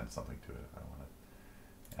can add something to it if I want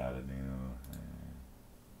to add a new...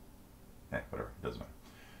 whatever, it doesn't matter.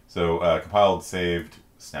 So compiled, saved,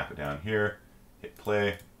 snap it down here, hit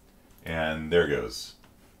play, and there it goes.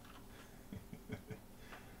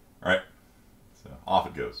 All right, so off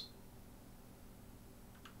it goes.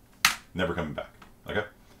 Never coming back. Okay,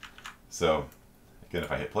 so again,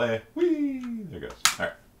 if I hit play, whee, there it goes. All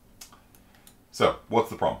right. So what's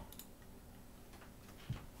the problem?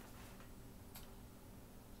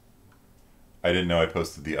 I didn't know I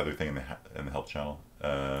posted the other thing in the help channel.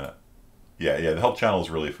 Yeah, the help channel is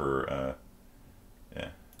really for yeah.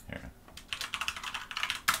 Here,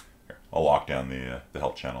 I'll lock down the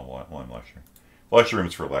help channel while I'm lecturing. The lecture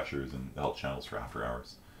room's for lectures, and the help channel's for after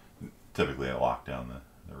hours. Typically, I lock down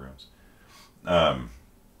the rooms.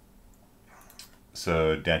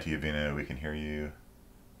 So Dante Avina, we can hear you.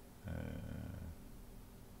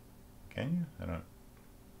 Can you? I don't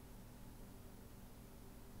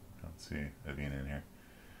see Avina in here.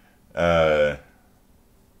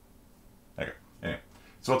 Okay. Anyway,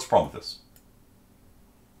 so what's the problem with this?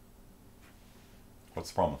 What's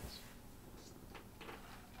the problem with this?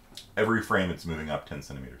 Every frame it's moving up 10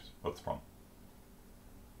 centimeters. What's the problem?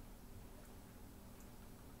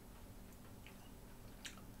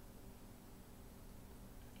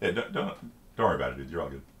 Yeah, don't worry about it, dude. You're all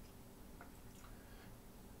good.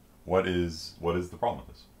 What is the problem with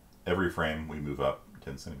this? Every frame we move up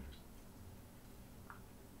 10 centimeters.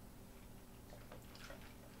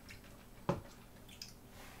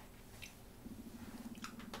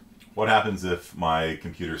 What happens if my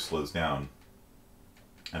computer slows down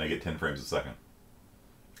and I get 10 frames a second?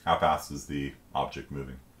 How fast is the object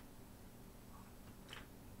moving?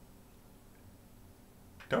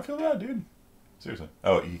 Don't feel bad, dude. Seriously.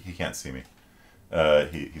 Oh, he can't see me.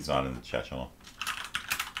 He's not in the chat channel.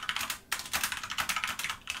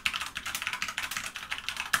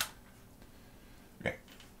 Okay.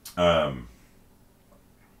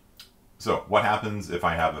 So what happens if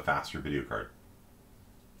I have a faster video card?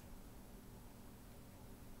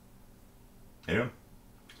 Anyone?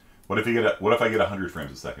 What if I get 100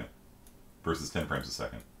 frames a second? versus 10 frames a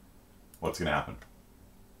second, what's going to happen?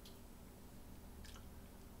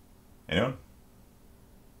 Anyone?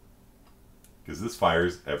 Because this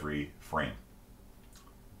fires every frame.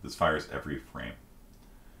 This fires every frame.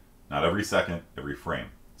 Not every second, every frame.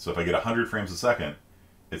 So if I get 100 frames a second,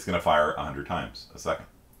 it's going to fire 100 times a second.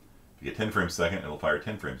 If you get 10 frames a second, it'll fire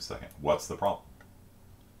 10 frames a second. What's the problem?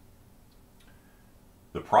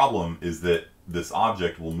 The problem is that this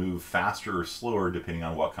object will move faster or slower depending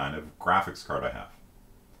on what kind of graphics card I have,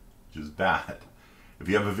 which is bad. If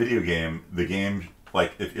you have a video game, the game,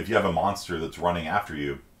 like if you have a monster that's running after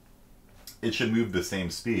you, it should move the same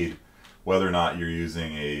speed whether or not you're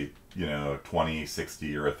using a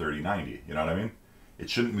 2060 or a 3090. You know what I mean? It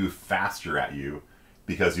shouldn't move faster at you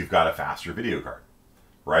because you've got a faster video card,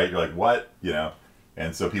 right? You're like, what?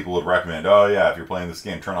 And so people would recommend, oh yeah, if you're playing this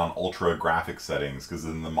game, turn on ultra graphics settings because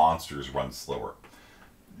then the monsters run slower.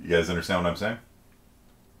 You guys understand what I'm saying?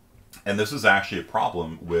 And this is actually a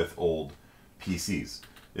problem with old PCs.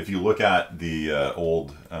 If you look at the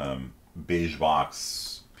old beige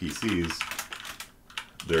box PCs,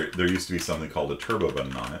 there used to be something called a turbo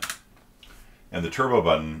button on it. And the turbo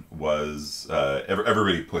button was,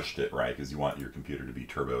 everybody pushed it, right? Because you want your computer to be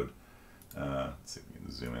turboed. Let's see if we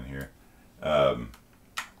can zoom in here. Why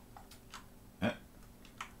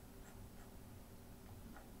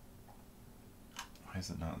is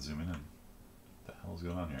it not zooming in? What the hell is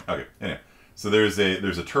going on here? Okay, anyway. So there's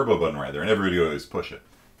a turbo button right there, and everybody would always push it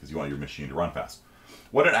because you want your machine to run fast.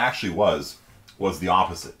 What it actually was the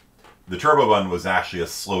opposite. The turbo button was actually a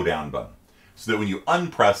slow down button. So that when you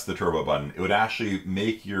unpress the turbo button, it would actually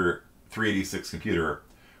make your 386 computer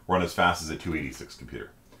run as fast as a 286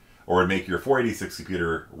 computer. Or it would make your 486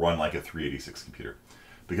 computer run like a 386 computer.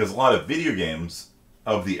 Because a lot of video games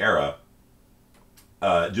of the era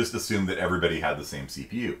just assumed that everybody had the same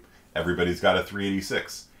CPU. Everybody's got a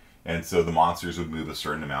 386. And so the monsters would move a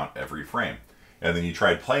certain amount every frame. And then you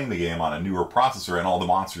tried playing the game on a newer processor and all the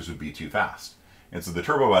monsters would be too fast. And so the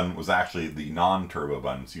turbo button was actually the non-turbo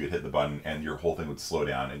button. So you'd hit the button and your whole thing would slow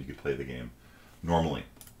down and you could play the game normally.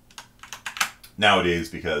 Nowadays,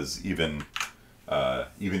 because even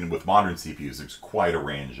with modern CPUs, there's quite a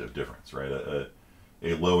range of difference, right? A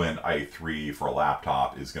low-end i3 for a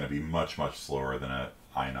laptop is going to be much, much slower than an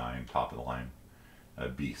i9 top-of-the-line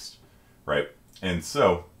beast, right? And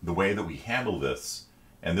so the way that we handle this,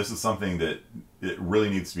 and this is something that it really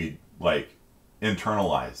needs to be like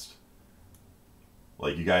internalized.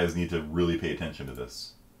 Like you guys need to really pay attention to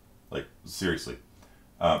this. Like seriously,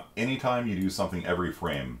 anytime you do something every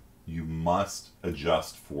frame, you must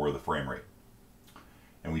adjust for the frame rate.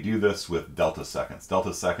 And we do this with delta seconds.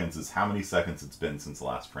 Delta seconds is how many seconds it's been since the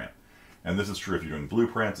last frame. And this is true if you're doing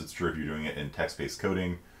blueprints, it's true if you're doing it in text-based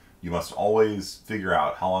coding. You must always figure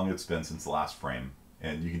out how long it's been since the last frame.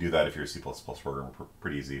 And you can do that if you're a C++ programmer,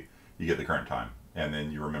 pretty easy. You get the current time, and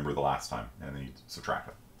then you remember the last time, and then you subtract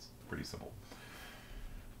it. It's pretty simple.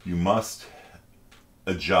 You must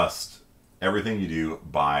adjust everything you do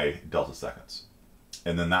by delta seconds.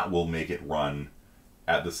 And then that will make it run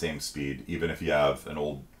at the same speed, even if you have an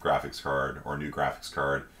old graphics card or a new graphics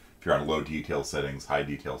card. If you're on low detail settings, high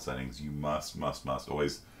detail settings, you must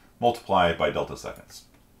always multiply by delta seconds.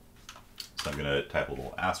 So I'm going to type a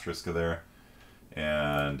little asterisk there,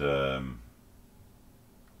 and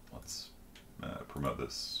let's promote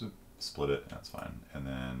this, split it, that's fine, and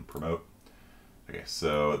then promote. Okay,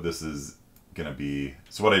 so this is going to be,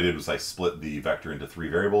 so what I did was I split the vector into 3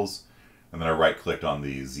 variables, and then I right-clicked on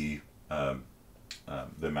the Z,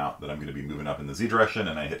 the amount that I'm going to be moving up in the Z direction,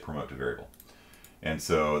 and I hit promote to variable. And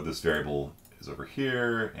so this variable is over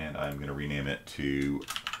here, and I'm going to rename it to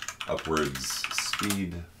upwards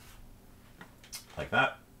speed, like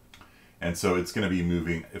that. And so it's going to be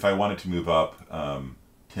moving, if I want it to move up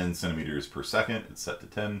 10 centimeters per second, it's set to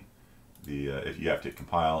 10. If you have to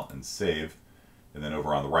compile and save, and then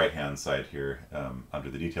over on the right hand side here,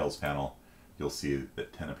 under the details panel, you'll see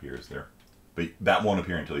that 10 appears there. But that won't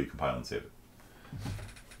appear until you compile and save it.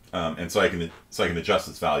 And so I can adjust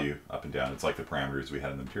its value up and down. It's like the parameters we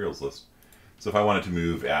had in the materials list. So if I wanted to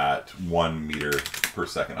move at 1 meter per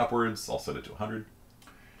second upwards, I'll set it to 100.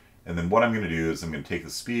 And then what I'm going to do is I'm going to take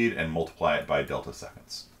the speed and multiply it by delta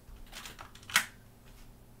seconds.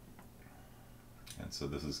 And so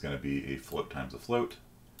this is going to be a float times a float.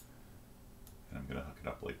 And I'm going to hook it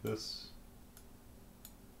up like this.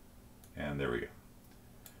 And there we go.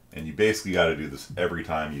 And you basically got to do this every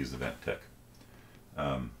time you use the vent tick.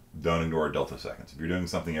 Don't ignore delta seconds. If you're doing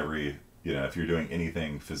something every, if you're doing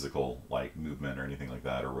anything physical like movement or anything like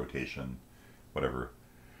that, or rotation, whatever,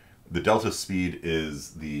 the delta speed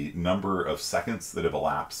is the number of seconds that have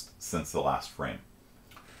elapsed since the last frame.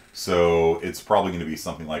 So it's probably going to be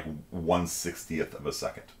something like 1/60th of a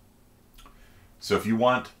second. So if you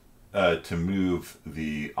want to move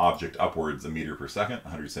the object upwards a meter per second,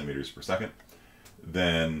 100 centimeters per second,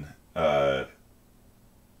 then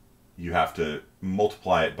you have to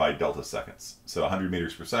multiply it by delta seconds. So 100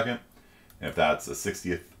 meters per second, and if that's a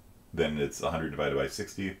 60th, then it's 100 divided by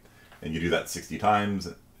 60, and you do that 60 times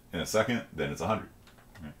in a second, then it's 100.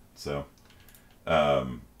 Right? So,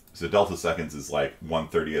 so delta seconds is like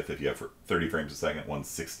 1/30th if you have 30 frames a second,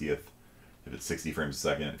 1/60th if it's 60 frames a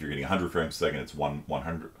second. If you're getting 100 frames a second, it's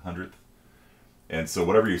 1/100th. And so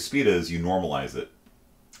whatever your speed is, you normalize it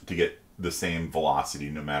to get the same velocity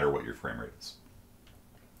no matter what your frame rate is.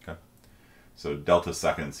 Okay. So delta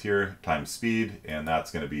seconds here times speed, and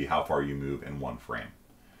that's going to be how far you move in one frame.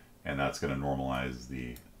 And that's going to normalize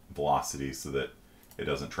the velocity so that it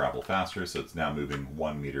doesn't travel faster. So it's now moving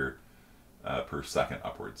 1 meter per second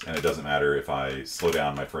upwards. And it doesn't matter if I slow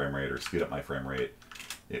down my frame rate or speed up my frame rate,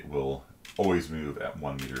 it will always move at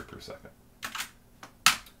 1 meter per second.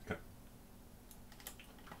 Okay.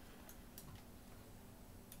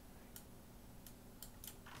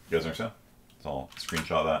 You guys understand? So I'll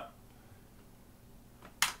screenshot that.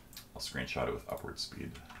 I'll screenshot it with upward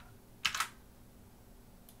speed.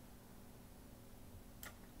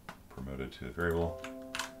 Promoted to a variable.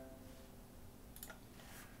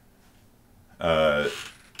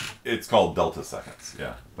 It's called delta seconds,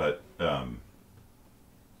 yeah, but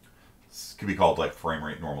this could be called like frame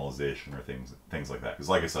rate normalization or things like that. Because,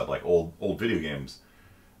 like I said, like old video games,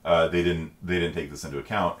 they didn't take this into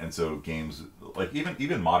account, and so games like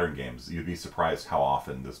even modern games, you'd be surprised how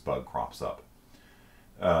often this bug crops up.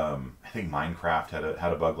 I think Minecraft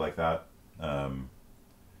had a bug like that.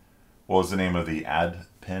 What was the name of the add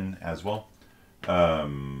pin as well?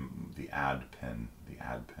 The add pin.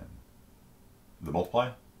 The multiply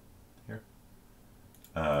here.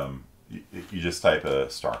 You just type a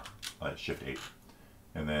star, Shift 8,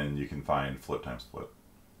 and then you can find float times float.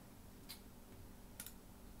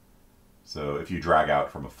 So if you drag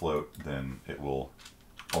out from a float, then it will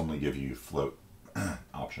only give you float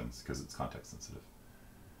options because it's context sensitive.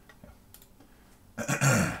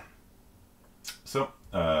 Yeah. So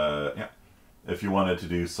yeah, if you wanted to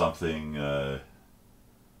do something, I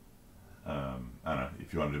don't know,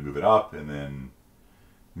 if you wanted to move it up and then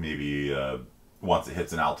maybe once it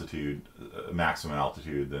hits an altitude, maximum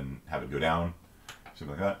altitude, then have it go down,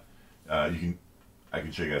 something like that. I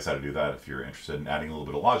can show you guys how to do that if you're interested in adding a little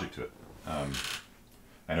bit of logic to it.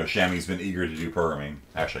 I know Shammy's been eager to do programming.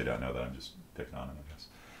 Actually, I don't know that. I'm just picking on him, I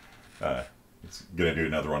guess. It's gonna do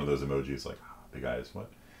another one of those emojis like big eyes. What?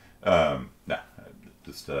 Nah,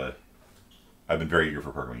 just I've been very eager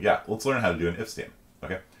for programming. Yeah, let's learn how to do an if statement.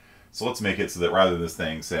 Okay, so let's make it so that rather than this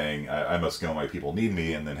thing saying I must go, my people need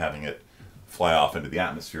me, and then having it fly off into the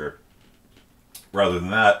atmosphere, rather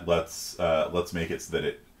than that, let's make it so that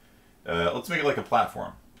it let's make it like a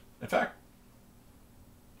platform. In fact,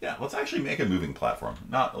 yeah, let's actually make a moving platform.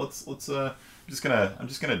 Not I'm just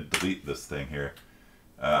gonna delete this thing here.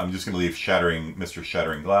 I'm just gonna leave Mr.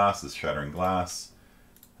 Shattering Glass is Shattering Glass.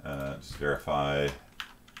 Just verify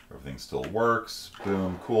everything still works.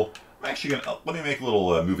 Boom, cool. I'm actually gonna let me make a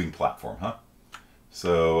little moving platform, huh?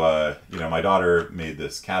 So you know, my daughter made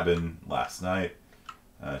this cabin last night.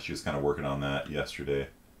 She was kind of working on that yesterday,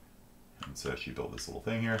 and so she built this little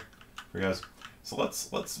thing here for you guys. So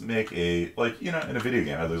let's make a, like, you know, in a video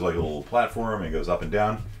game, there's like a little platform and it goes up and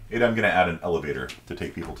down. And I'm gonna add an elevator to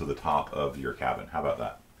take people to the top of your cabin. How about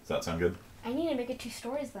that? Does that sound good? I need to make it 2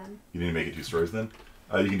 stories then. You need to make it 2 stories then?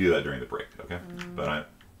 You can do that during the break, okay? But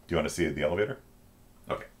do you want to see the elevator?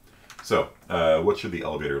 Okay. So what should the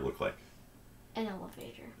elevator look like? An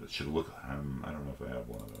elevator. It should look. I don't know if I have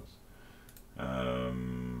one of those.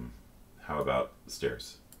 How about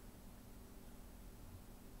stairs?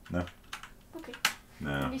 No. Okay.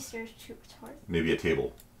 No. Maybe stairs too hard. Maybe a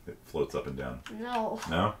table. It floats up and down. No.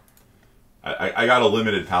 No. I got a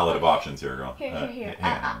limited palette of options here, girl. Here.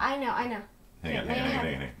 I know. Hang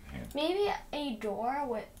on. Maybe a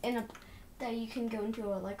door that you can go into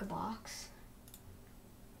like a box.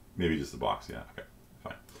 Maybe just a box. Yeah. Okay.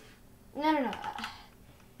 Fine. No.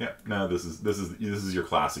 Yeah. No. This is your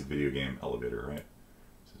classic video game elevator, right?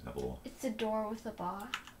 Just have a little. It's a door with a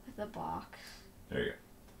box. There you go.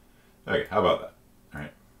 Okay. How about that? All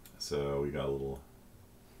right. So we got a little.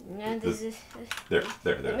 No, There.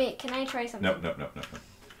 Wait, can I try something? No.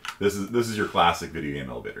 This is your classic video game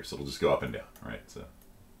elevator, so it'll just go up and down, right? So,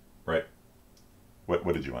 right. What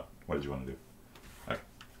did you want? What did you want to do? Okay.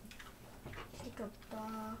 Take a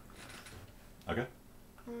box. Okay.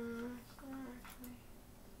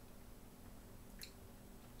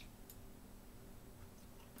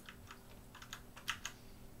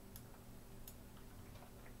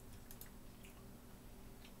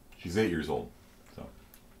 She's 8 years old. So,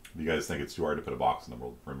 if you guys think it's too hard to put a box in the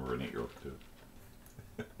world, remember an 8-year-old could do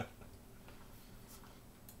it.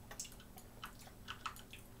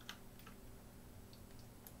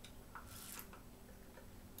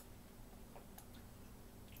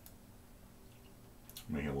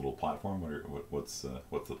 Making a little platform. What's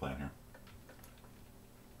the plan here?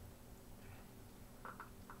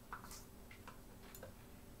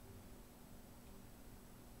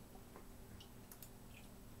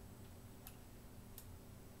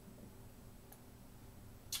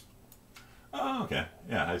 Oh, okay.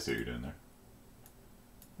 Yeah, I see what you're doing there.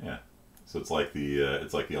 Yeah. So it's like the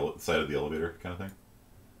side of the elevator kind of thing.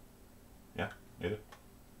 Yeah, Ada.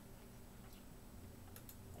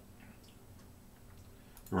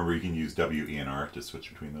 Remember, you can use W, E, and R to switch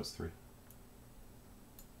between those three.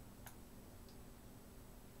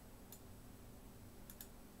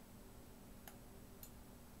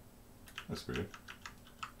 That's pretty good.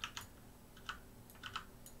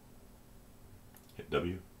 Hit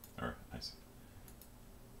W, or I see.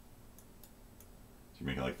 So you're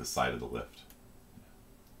making like the side of the lift.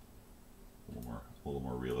 Yeah. A little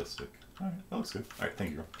more realistic. All right, that looks good. All right,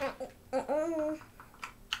 thank you, girl.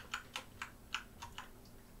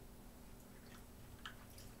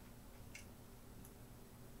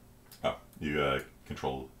 Oh, you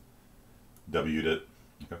control W'd it.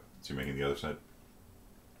 Okay, so you're making the other side.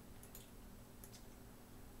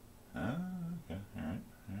 Okay, all right,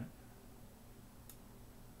 all right.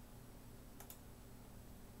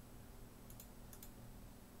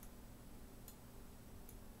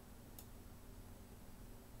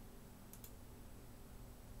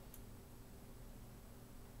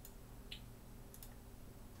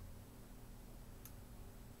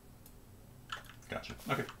 Gotcha.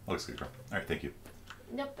 Okay, that looks good, girl. All right, thank you.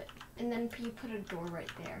 Nope. And then you put a door right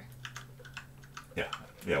there. Yeah,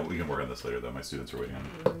 yeah, we can work on this later, though. My students are waiting on me.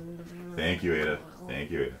 Thank you, Ada.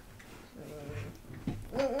 Thank you,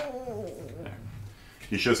 Ada.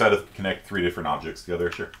 He shows how to connect 3 different objects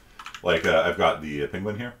together. Sure. Like I've got the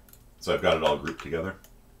penguin here, so I've got it all grouped together.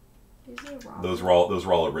 Those were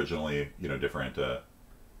all originally different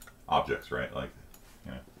objects, right? Like,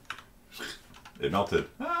 it melted.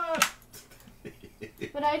 Ah!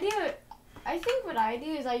 What I think what I do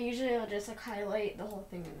is I usually just like highlight the whole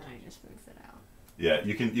thing and then I just move it out. Yeah,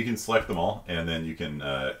 you can select them all, and then you can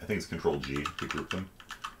I think it's Control G to group them.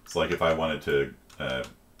 It's like if I wanted to.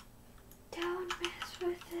 Don't mess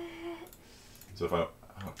with it. So if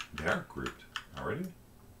they are grouped already.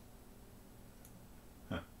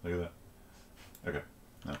 Huh? Look at that. Okay.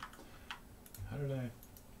 No. How did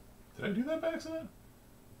I do that by accident?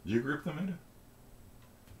 Did you group them, Ada?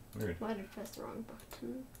 Weird. Might have pressed the wrong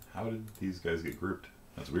button. How did these guys get grouped?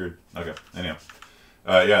 That's weird. Okay. Anyhow.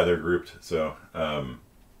 Yeah, they're grouped. So I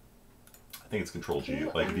think it's Control G.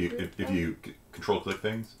 Like if you control click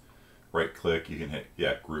things, right click, you can hit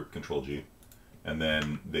group Control G, and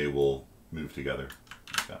then they will move together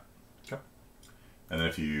like that. Okay. And then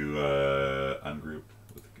if you ungroup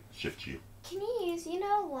with Shift G. Can you use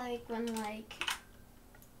like when like.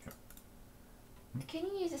 Can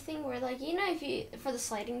you use a thing where, like, if you for the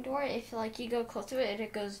sliding door, if like you go close to it,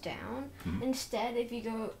 it goes down. Mm-hmm. Instead, if you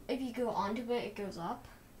go onto it, it goes up.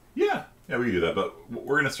 Yeah, we can do that. But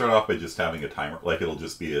we're gonna start off by just having a timer. Like it'll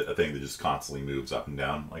just be a thing that just constantly moves up and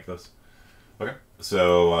down like this. Okay.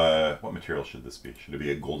 So what material should this be? Should it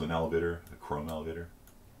be a golden elevator, a chrome elevator?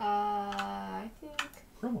 I think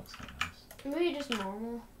chrome looks kind of nice. Maybe just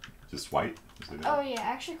normal. Just white? Oh yeah,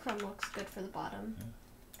 actually chrome looks good for the bottom. Yeah.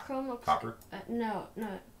 Chrome looks... Copper? No.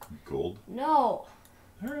 Gold? No.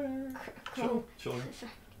 Alright. Chrome. Chill.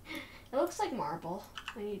 It looks like marble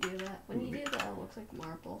when you do that. When you do that, it looks like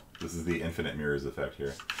marble. This is the infinite mirrors effect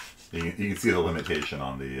here. You can see the limitation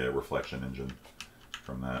on the reflection engine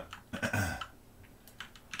from that.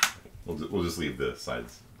 We'll just leave the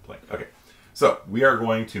sides blank. Okay. So we are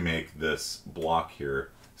going to make this block here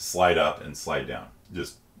slide up and slide down.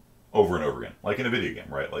 Just over and over again. Like in a video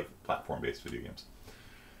game, right? Like platform-based video games.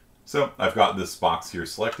 So I've got this box here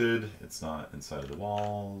selected. It's not inside of the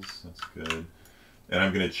walls. That's good. And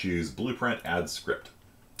I'm going to choose Blueprint, Add Script.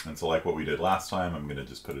 And so like what we did last time, I'm going to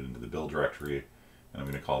just put it into the build directory. And I'm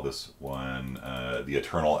going to call this one the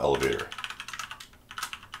Eternal Elevator.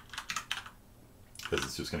 Because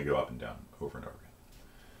it's just going to go up and down over and over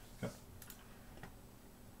again.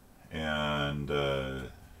 Okay. And, all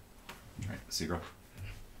right, Seagull.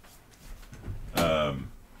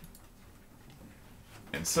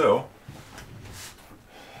 And so,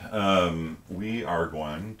 we are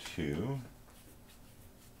going to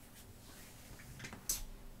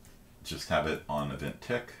just have it on event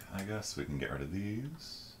tick, I guess. We can get rid of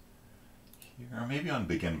these here, or maybe on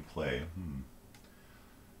BeginPlay.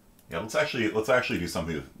 Yeah, let's actually do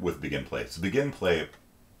something with BeginPlay. So BeginPlay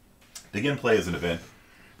is an event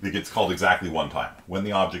that gets called exactly one time when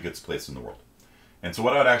the object gets placed in the world. And so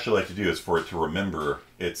what I'd actually like to do is for it to remember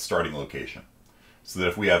its starting location, so that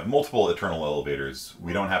if we have multiple eternal elevators,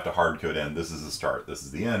 we don't have to hard code in this is the start, this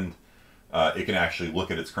is the end. It can actually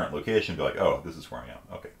look at its current location and be like, oh, this is where I am.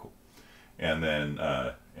 Okay, cool. And then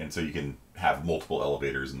and so you can have multiple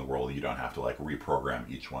elevators in the world. You don't have to like reprogram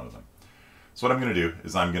each one of them. So what I'm going to do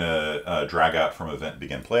is I'm going to drag out from event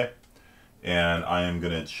BeginPlay, and I am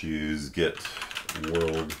going to choose get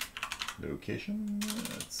world location.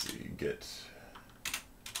 Let's see, get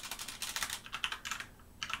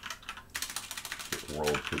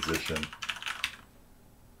world position.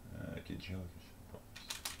 Get geolocation.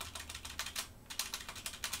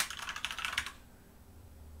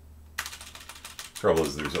 Trouble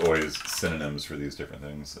is there's always synonyms for these different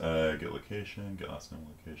things. Get location, get last name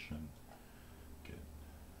location, get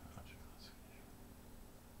object classification.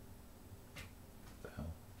 What the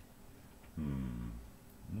hell?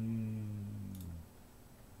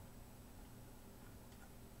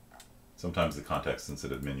 Sometimes the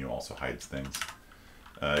context-sensitive menu also hides things.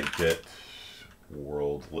 Get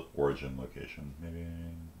world origin location. Maybe.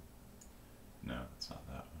 No, it's not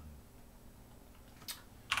that one.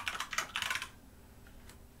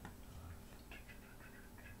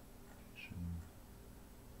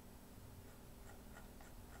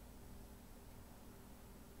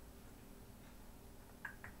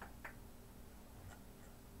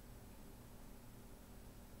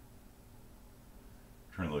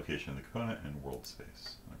 Return location of the component and world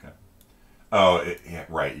space. Okay. Oh, yeah,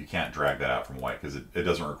 right. You can't drag that out from white because it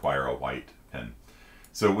doesn't require a white pin.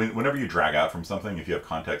 So whenever you drag out from something, if you have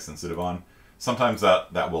context sensitive on, sometimes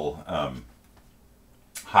that will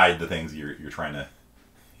hide the things you're trying to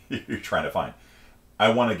find. I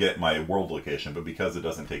want to get my world location, but because it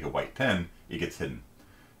doesn't take a white pin, it gets hidden,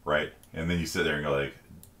 right? And then you sit there and go like,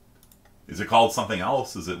 is it called something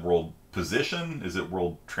else? Is it world position? Is it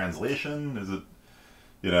world translation? Is it,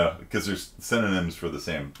 you know, because there's synonyms for the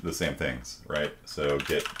same things, right? So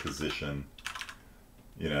get position,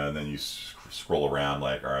 you know, and then you scroll around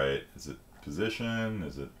like, all right, is it position?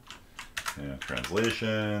 Is it, you know,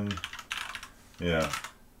 translation? Yeah,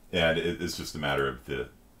 and it's just a matter of the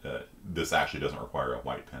this actually doesn't require a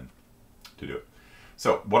white pen to do it.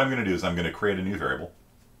 So what I'm going to do is I'm going to create a new variable.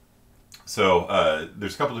 So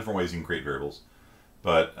there's a couple different ways you can create variables,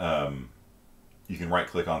 but you can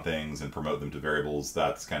right-click on things and promote them to variables.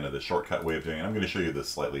 That's kind of the shortcut way of doing it. I'm going to show you the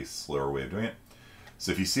slightly slower way of doing it.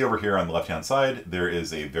 So if you see over here on the left-hand side, there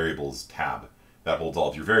is a variables tab that holds all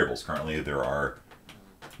of your variables. Currently, there are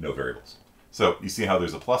no variables. So you see how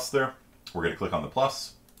there's a plus there? We're going to click on the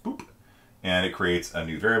plus, boop, and it creates a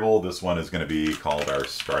new variable. This one is going to be called our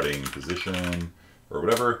starting position or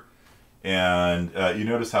whatever. And you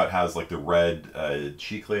notice how it has like the red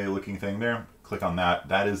cheek clay looking thing there? Click on that.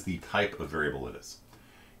 That is the type of variable it is.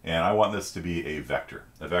 And I want this to be a vector.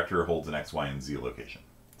 A vector holds an X, Y, and Z location.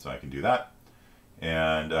 So I can do that.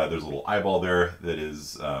 And there's a little eyeball there that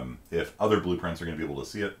is if other blueprints are going to be able to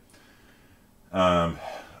see it.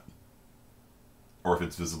 Or if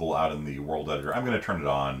it's visible out in the world editor. I'm going to turn it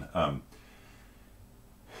on.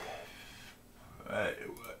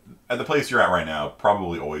 At the place you're at right now,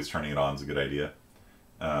 probably always turning it on is a good idea.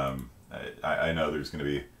 I know there's going to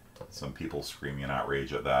be some people screaming in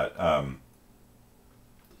outrage at that.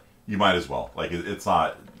 You might as well. Like, it's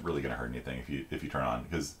not really going to hurt anything if you turn it on,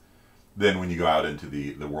 because then when you go out into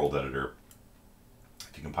the world editor,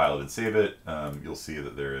 if you compile it and save it, you'll see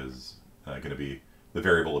that there is going to be the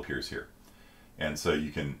variable appears here, and so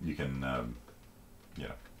you can you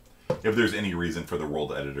know, if there's any reason for the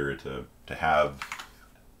world editor to have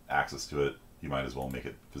access to it, you might as well make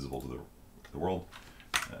it visible to the world.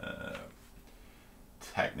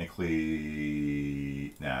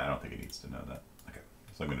 Technically, nah, I don't think it needs to know that. Okay,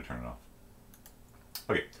 so I'm going to turn it off.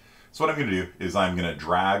 Okay, so what I'm going to do is I'm going to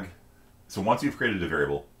drag. So once you've created a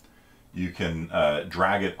variable, you can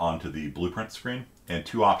drag it onto the blueprint screen, and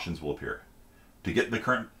two options will appear. To get the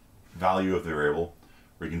current value of the variable,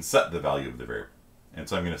 or you can set the value of the variable. And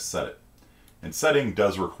so I'm going to set it. And setting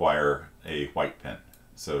does require a white pen.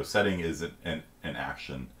 So setting is an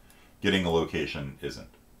action. Getting a location isn't,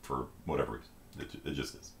 for whatever reason. It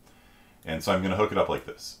just is. And so I'm going to hook it up like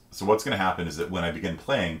this. So what's going to happen is that when I begin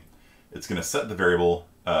playing, it's going to set the variable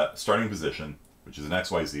starting position, which is an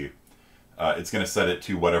XYZ. It's going to set it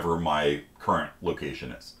to whatever my current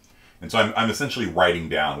location is. And so I'm essentially writing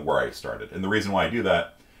down where I started. And the reason why I do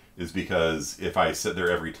that is because if I sit there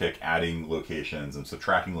every tick adding locations and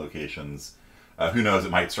subtracting locations, Who knows,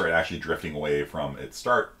 it might start actually drifting away from its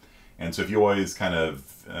start. And so if you always kind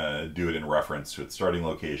of do it in reference to its starting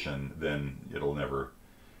location, then it'll never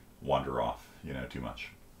wander off, too much.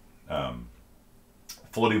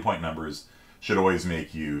 Floating point numbers should always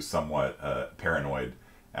make you somewhat paranoid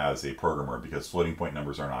as a programmer, because floating point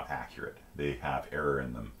numbers are not accurate. They have error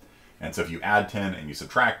in them. And so if you add 10 and you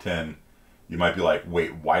subtract 10, you might be like,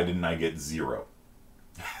 wait, why didn't I get 0?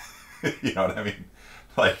 You know what I mean?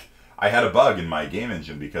 Like, I had a bug in my game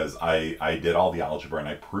engine because I did all the algebra and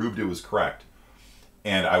I proved it was correct,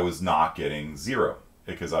 and I was not getting 0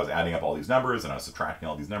 because I was adding up all these numbers and I was subtracting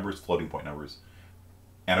all these numbers, floating point numbers,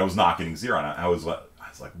 and I was not getting 0. And I was like,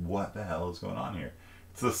 what the hell is going on here?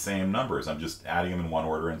 It's the same numbers. I'm just adding them in one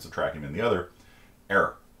order and subtracting them in the other.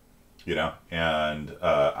 Error. And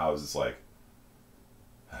I was just like,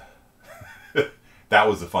 that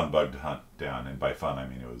was a fun bug to hunt down. And by fun, I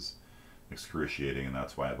mean it was excruciating, and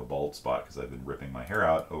that's why I have a bald spot, because I've been ripping my hair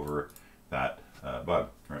out over that bug.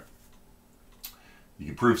 Right? You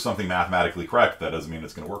can prove something mathematically correct. That doesn't mean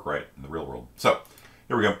it's going to work right in the real world. So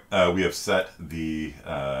here we go. We have set the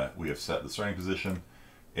starting position,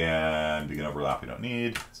 and begin overlap we don't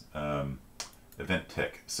need. Event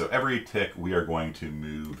tick. So every tick we are going to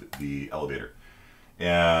move the elevator,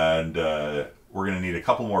 and we're going to need a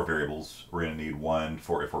couple more variables. We're going to need one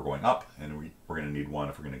for if we're going up, and we're going to need one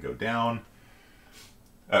if we're going to go down.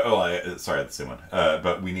 Sorry, that's the same one.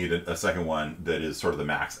 But we need a second one that is sort of the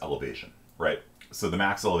max elevation, right? So the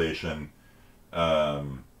max elevation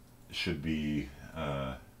should be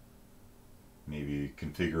maybe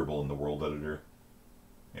configurable in the world editor.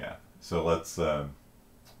 Yeah. So let's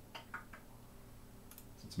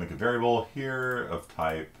make a variable here of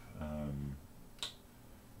type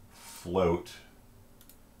float,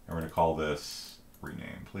 and we're going to call this,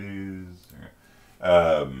 rename please, we're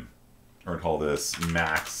going to call this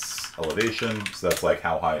max elevation, so that's like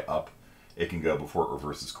how high up it can go before it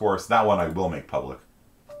reverses course. That one I will make public,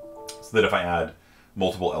 so that if I add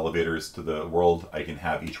multiple elevators to the world, I can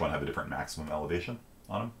have each one have a different maximum elevation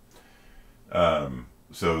on them.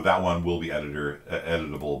 So that one will be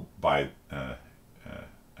editable by,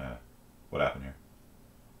 what happened here?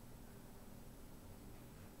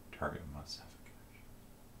 Target must have a connection.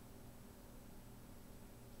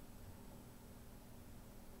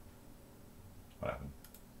 What happened?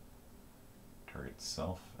 Target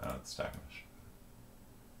itself? Oh, it's stack mesh.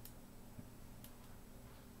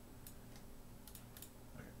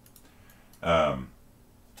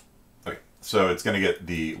 Okay, so it's going to get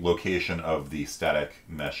the location of the static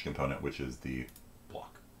mesh component, which is the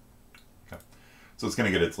block. Okay, so it's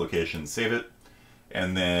going to get its location, save it,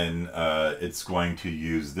 and then it's going to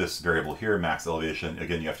use this variable here, max elevation.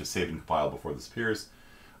 Again, you have to save and compile before this appears.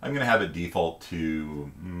 I'm going to have it default to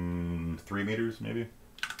 3 meters, maybe.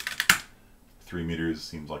 3 meters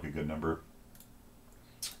seems like a good number.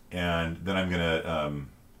 And then I'm going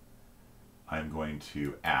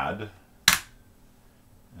to add.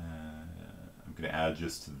 I'm going to add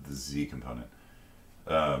just the z component.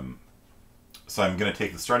 So I'm going to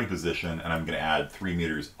take the starting position and I'm going to add 3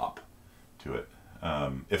 meters up to it.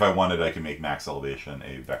 If I wanted, I can make max elevation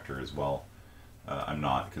a vector as well. I'm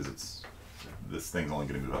not, because this thing's only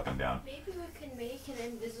going to move up and down. Maybe we can make an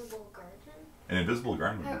invisible garden. An invisible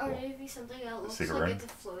garden would be cool. Or maybe something that looks like it's a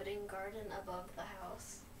floating garden above the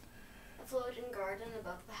house. A floating garden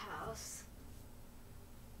above the house.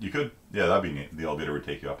 You could. Yeah, that'd be neat. The elevator would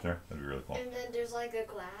take you up there. That'd be really cool. And then there's like a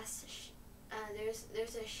glass,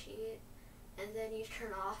 there's a sheet, and then you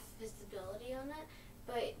turn off visibility on it,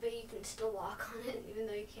 but you can still walk on it even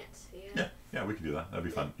though you can't see it. Yeah, we could do that. That'd be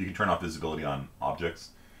fun. You can turn off visibility on objects,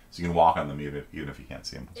 so you can walk on them even if you can't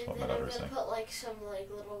see them. That's and what then my I'm daughter was gonna saying. put like some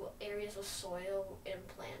little areas with soil and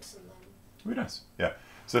plants in them. Very nice. Yeah.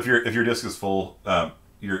 So if your disk is full,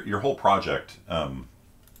 your whole project,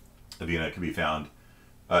 Avina, can be found.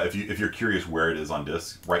 If you're curious where it is on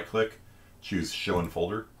disk, right click, choose Show in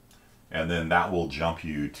Folder, and then that will jump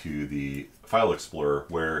you to the file explorer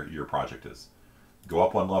where your project is. Go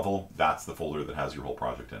up one level, that's the folder that has your whole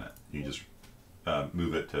project in it. You just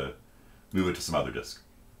move it to some other disk.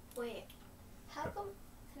 Wait, how come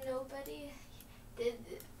nobody did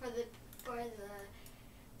for the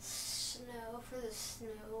snow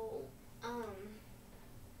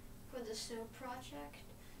project?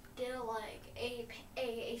 Did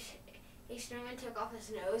a snowman took off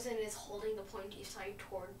his nose and is holding the pointy side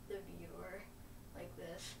toward the viewer like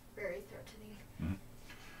this, very threatening. Mm-hmm.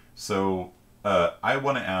 So I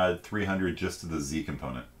want to add 300 just to the z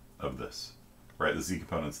component of this, right? The z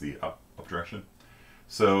component's the up direction.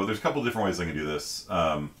 So there's a couple different ways I can do this.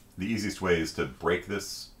 The easiest way is to break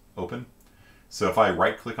this open. So if I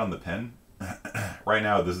right click on the pen right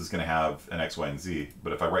now this is going to have an X, Y, and Z,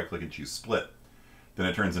 but if I right click and choose split, then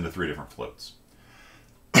it turns into 3 different floats.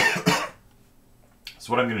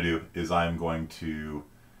 So what I'm going to do is I'm going to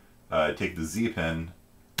take the Z pin,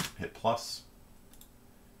 hit plus,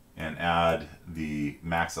 and add the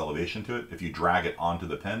max elevation to it. If you drag it onto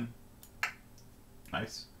the pin,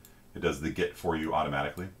 nice, it does the get for you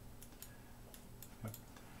automatically.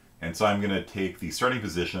 And so I'm going to take the starting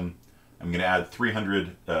position. I'm going to add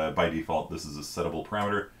 300 by default. This is a settable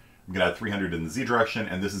parameter. I'm going to add 300 in the Z direction,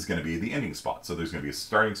 and this is going to be the ending spot. So there's going to be a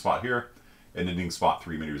starting spot here, an ending spot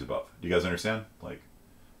 3 meters above. Do you guys understand? Like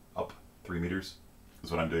up 3 meters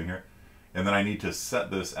is what I'm doing here. And then I need to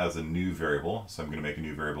set this as a new variable. So I'm going to make a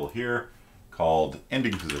new variable here called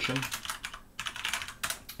ending position.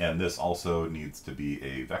 And this also needs to be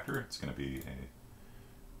a vector. It's going to be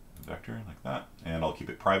a vector like that. And I'll keep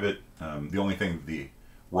it private. The only thing the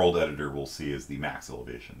world editor will see is the max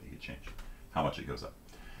elevation that you change, how much it goes up.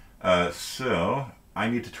 So I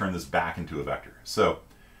need to turn this back into a vector. So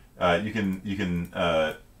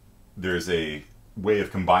there's a way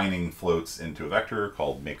of combining floats into a vector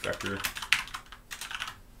called make vector.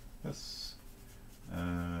 Yes,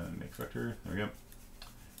 make vector, there we go.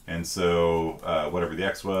 And so whatever the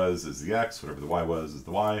X was is the X, whatever the Y was is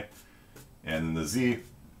the Y, and then the Z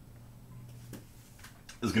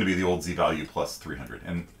is going to be the old Z value plus 300.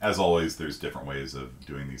 And as always, there's different ways of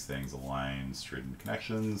doing these things. Align, straighten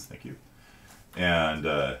connections, thank you. And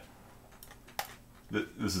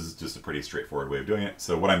this is just a pretty straightforward way of doing it.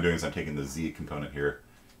 So what I'm doing is I'm taking the Z component here,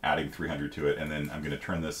 adding 300 to it, and then I'm going to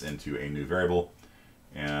turn this into a new variable.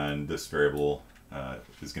 And this variable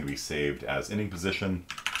is going to be saved as ending position.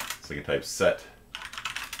 So I can type set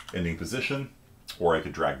ending position, or I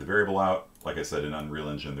could drag the variable out. Like I said, in Unreal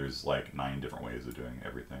Engine, there's like 9 different ways of doing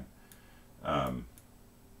everything.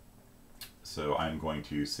 So I'm going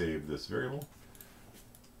to save this variable.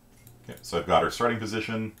 Okay, so I've got our starting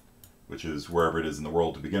position, which is wherever it is in the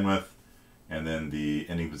world to begin with. And then the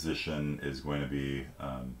ending position is going to be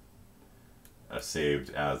saved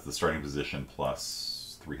as the starting position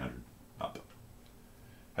plus 300 up.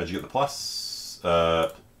 How'd you get the plus?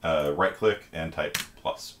 Right click and type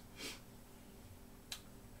plus.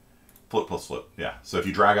 Float plus float, yeah. So if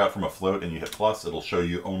you drag out from a float and you hit plus, it'll show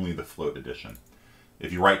you only the float edition.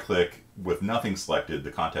 If you right click with nothing selected,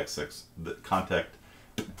 the context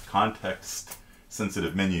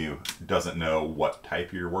sensitive menu doesn't know what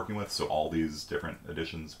type you're working with, so all these different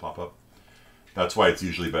editions pop up. That's why it's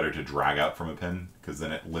usually better to drag out from a pin, because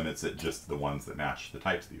then it limits it just to the ones that match the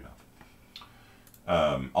types that you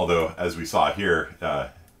have. Although, as we saw here,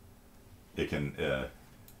 it can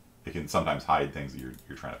sometimes hide things that you're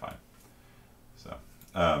trying to find. So,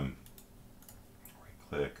 right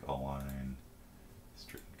click, align,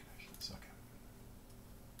 straighten connections.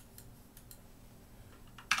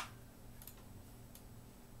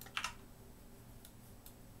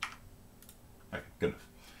 Okay, good enough.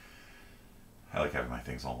 I like having my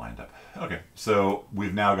things all lined up. Okay, so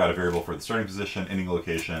we've now got a variable for the starting position, ending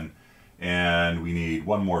location, and we need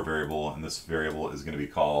one more variable, and this variable is going to be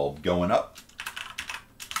called going up.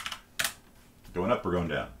 Going up or going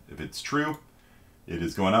down. If it's true, it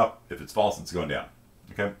is going up. If it's false, it's going down.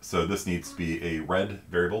 Okay, so this needs to be a red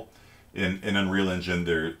variable. In Unreal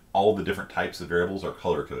Engine, all the different types of variables are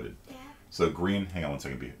color coded. Yeah. So green, hang on one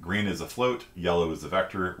second, green is a float, yellow is a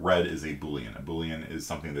vector, red is a boolean. A boolean is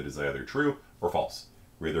something that is either true or false.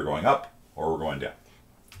 We're either going up or we're going down.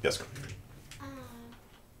 Yes, go.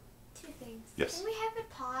 2 things. Yes. Can we have it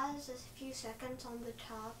pause a few seconds on the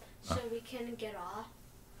top so we can get off?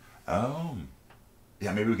 Oh.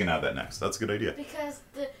 Yeah, maybe we can add that next. That's a good idea. Because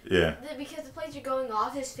the place you're going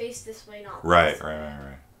off is faced this way, not right, this way.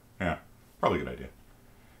 right. Yeah, probably a good idea.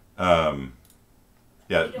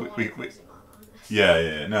 Yeah,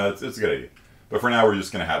 yeah. No, it's a good idea. But for now, we're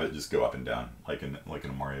just gonna have it just go up and down, like in a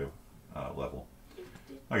Mario level.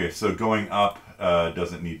 Okay, so going up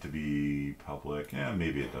doesn't need to be public. Yeah,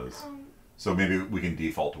 maybe it does. So maybe we can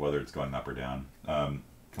default to whether it's going up or down.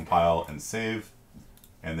 Compile and save.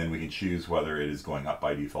 And then we can choose whether it is going up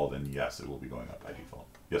by default, and yes, it will be going up by default.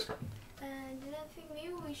 Yes, Carl? And another thing,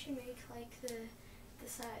 maybe we should make like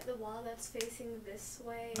the wall that's facing this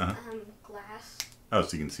way, glass. Oh,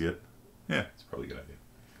 so you can see it? Yeah, it's probably a good idea.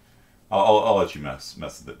 I'll let you mess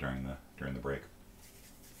with it during the break.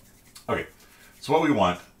 Okay, so what we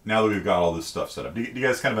want, now that we've got all this stuff set up, do you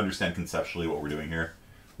guys kind of understand conceptually what we're doing here?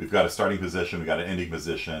 We've got a starting position, we've got an ending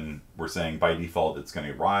position. We're saying by default it's going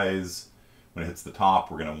to rise. When it hits the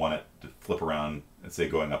top, we're going to want it to flip around and say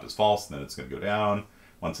going up is false, and then it's going to go down.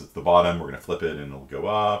 Once it's the bottom, we're going to flip it and it'll go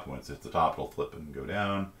up. Once it's the top, it'll flip and go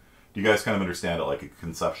down. Do you guys kind of understand at like a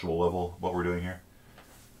conceptual level what we're doing here?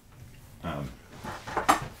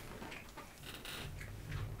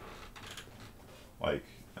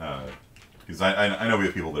 Because I know we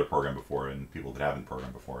have people that have programmed before and people that haven't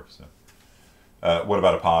programmed before. So, what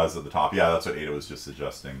about a pause at the top? Yeah, that's what Ada was just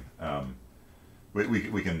suggesting.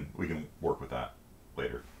 We can work with that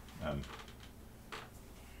later.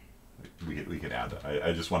 We can add that.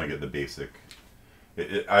 I just want to get the basic.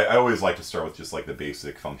 I always like to start with just like the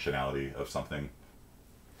basic functionality of something,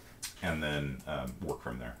 and then work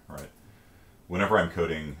from there. Right. Whenever I'm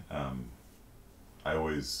coding, I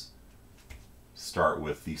always start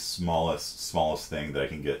with the smallest thing that I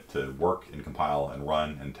can get to work and compile and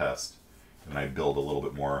run and test, and I build a little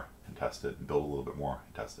bit more and test it, and build a little bit more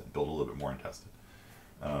and test it, and build a little bit more and test it.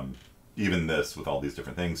 Even this, with all these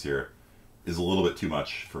different things here, is a little bit too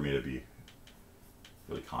much for me to be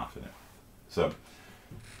really confident. So,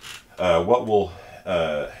 what we'll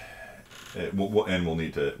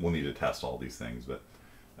need to test all these things, but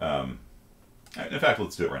in fact,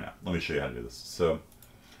 let's do it right now. Let me show you how to do this. So,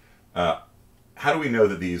 how do we know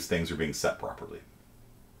that these things are being set properly?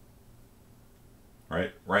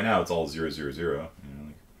 Right now, it's all 0, 0, 0. You know,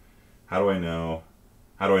 like, how do I know?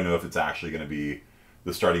 How do I know if it's actually going to be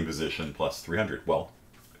the starting position plus 300? Well,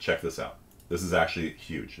 check this out. This is actually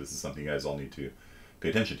huge. This is something you guys all need to pay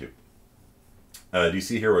attention to. Do you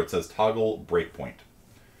see here where it says toggle breakpoint?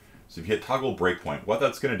 So if you hit toggle breakpoint, what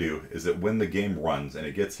that's going to do is that when the game runs and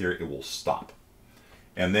it gets here, it will stop.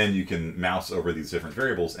 And then you can mouse over these different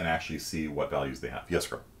variables and actually see what values they have. Yes,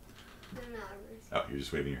 girl? Oh, you're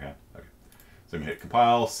just waving your hand? Okay. So I'm going to hit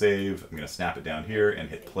compile, save. I'm going to snap it down here and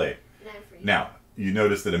hit play. Now, you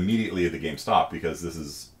notice that immediately the game stopped because this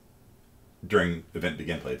is during event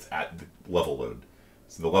begin play. It's at the level load.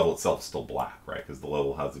 So the level itself is still black, right? Because the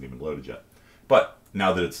level hasn't even loaded yet. But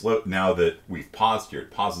now that it's now that we've paused here,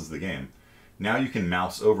 it pauses the game. Now you can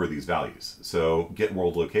mouse over these values. So get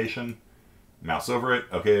world location, mouse over it.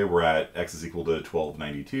 Okay, we're at x is equal to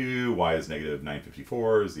 1292, y is negative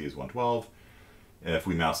 954, z is 112. And if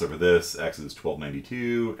we mouse over this, x is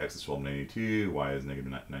 1292, x is 1292, y is negative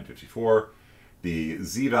 954. The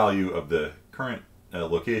z value of the current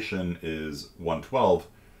location is 112,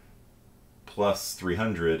 plus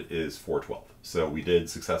 300 is 412. So we did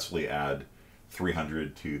successfully add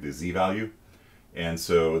 300 to the z value. And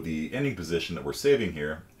so the ending position that we're saving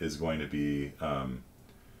here is going to be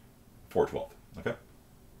 412. Okay?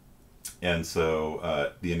 And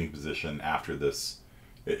so the ending position after this,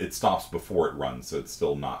 it stops before it runs, so it's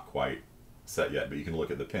still not quite set yet. But you can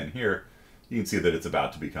look at the pin here. You can see that it's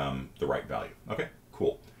about to become the right value. Okay,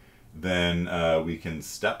 cool. Then we can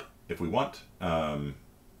step if we want, and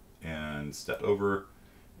step over.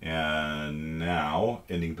 And now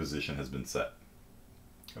ending position has been set.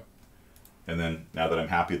 Okay. And then now that I'm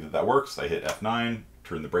happy that that works, I hit F9,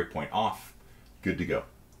 turn the breakpoint off, good to go.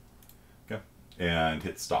 Okay, and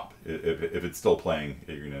hit stop. If it's still playing,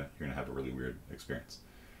 you're gonna have a really weird experience.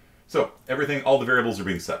 So everything, all the variables are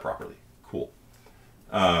being set properly. Cool.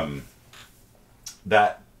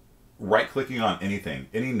 That right-clicking on anything,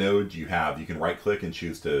 any node you have, you can right-click and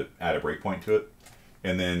choose to add a breakpoint to it,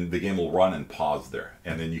 and then the game will run and pause there.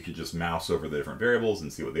 And then you can just mouse over the different variables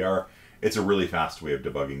and see what they are. It's a really fast way of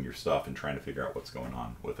debugging your stuff and trying to figure out what's going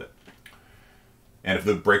on with it. And if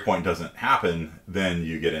the breakpoint doesn't happen, then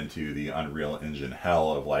you get into the Unreal Engine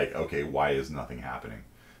hell of like, okay, why is nothing happening?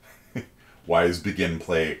 Why is begin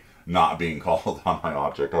play not being called on my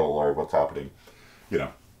object? Oh Lord, what's happening? You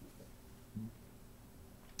know,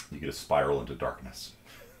 you get a spiral into darkness.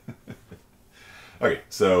 Okay,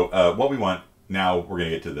 so what we want now, we're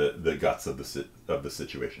going to get to the guts of the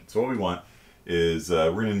situation. So what we want is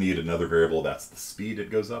we're going to need another variable. That's the speed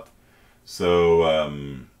it goes up. So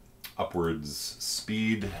upwards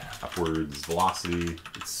speed, upwards velocity.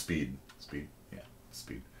 It's speed, yeah,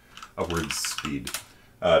 speed. Upwards speed,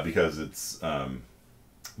 because it's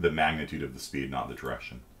the magnitude of the speed, not the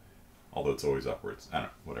direction. Although it's always upwards. I don't know,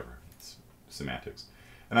 whatever. It's semantics.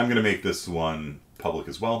 And I'm going to make this one public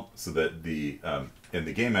as well, so that the in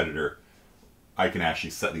the game editor, I can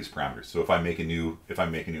actually set these parameters. So if I make a new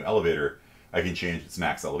elevator, I can change its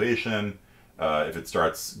max elevation, if it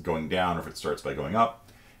starts going down or if it starts by going up,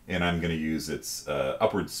 and I'm going to use its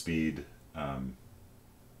upward speed. I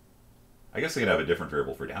guess I could have a different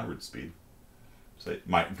variable for downward speed. So it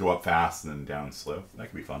might go up fast and then down slow. That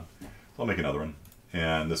could be fun. So I'll make another one,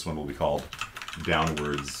 and this one will be called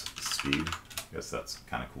downwards speed. I guess that's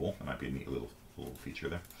kind of cool. That might be a neat little feature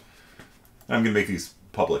there. And I'm going to make these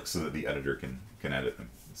public so that the editor can edit them.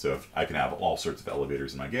 So if I can have all sorts of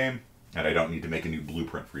elevators in my game, and I don't need to make a new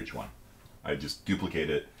blueprint for each one. I just duplicate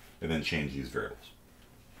it and then change these variables.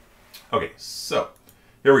 Okay, so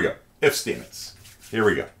here we go. If statements. Here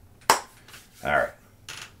we go. All right.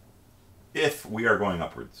 If we are going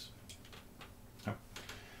upwards.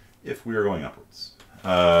 If we are going upwards.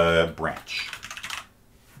 Branch.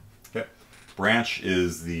 Okay. Branch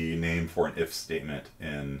is the name for an if statement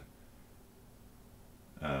in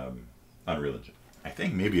Unreal Engine. I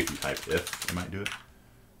think maybe if you type if, it might do it.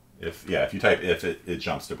 If you type if, it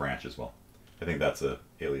jumps to branch as well. I think that's a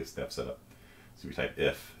alias they have set up. So if you type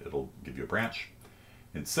if, it'll give you a branch.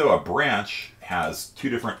 And so a branch has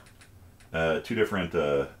two different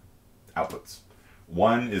outputs.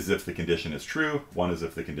 One is if the condition is true, one is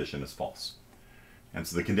if the condition is false. And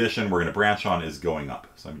so the condition we're going to branch on is going up.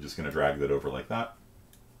 So I'm just going to drag that over like that.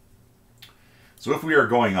 So if we are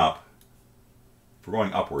going up, if we're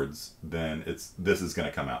going upwards, then this is going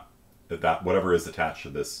to come out. That whatever is attached to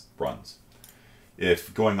this runs.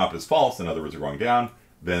 If going up is false, in other words, we're going down,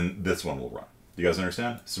 then this one will run. Do you guys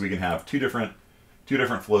understand? So we can have two different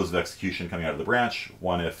flows of execution coming out of the branch.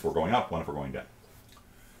 One if we're going up, one if we're going down.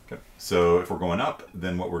 Okay. So if we're going up,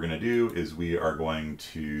 then what we're going to do is we are going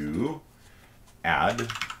to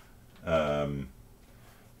add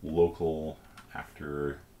local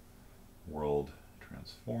actor world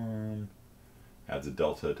transform. Adds a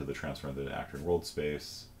delta to the transform of the actor and world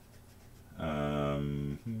space.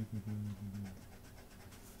 World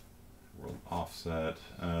offset.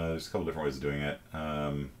 There's a couple different ways of doing it.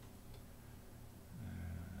 How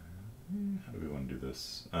do we want to do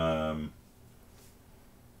this? We'll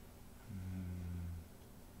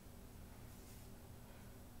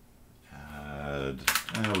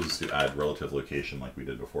just do add relative location like we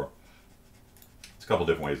did before. It's a couple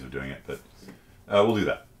different ways of doing it, but we'll do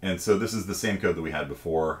that. And so this is the same code that we had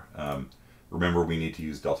before. Remember, we need to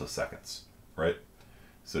use delta seconds, right?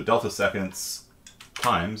 So delta seconds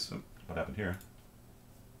times, what happened here?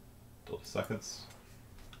 Delta seconds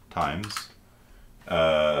times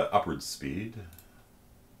upward speed.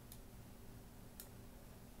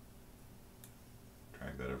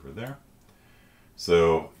 Drag that over there.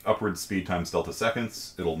 So upward speed times delta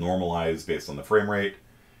seconds, it'll normalize based on the frame rate,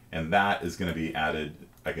 and that is going to be added.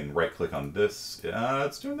 I can right click on this.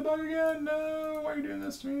 It's doing the bug again. No, why are you doing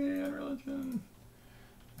this to me, Unreal Engine?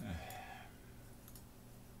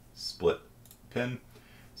 Split pin.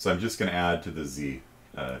 So I'm just going to add to the Z.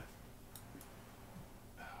 It's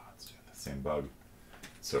doing the same bug.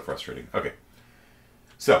 It's so frustrating. Okay.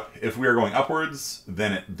 So if we are going upwards,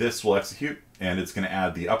 then this will execute, and it's going to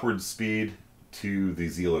add the upward speed to the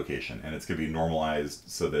Z location, and it's going to be normalized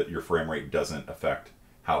so that your frame rate doesn't affect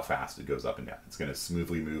how fast it goes up and down. It's going to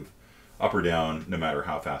smoothly move up or down no matter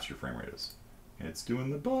how fast your frame rate is. And it's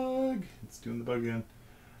doing the bug. It's doing the bug again.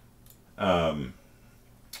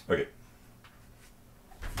 Okay.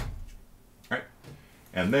 All right.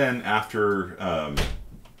 And then after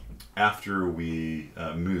we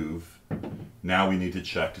move, now we need to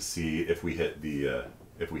check to see if we hit the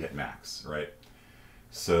if we hit max, right?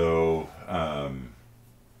 So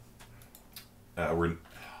we're all right.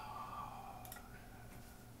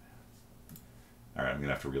 I'm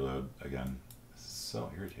gonna have to reload again. This is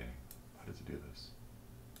so irritating. Why does it do this?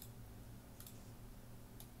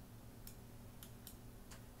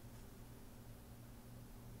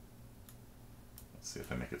 Let's see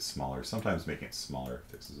if I make it smaller. Sometimes making it smaller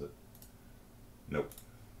fixes it. Nope.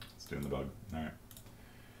 It's doing the bug. All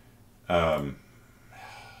right.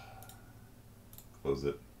 Close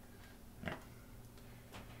it.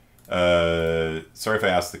 Sorry if I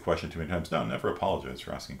asked the question too many times. No, never apologize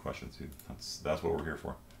for asking questions, dude. That's what we're here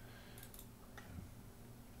for.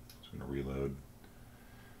 Just gonna reload.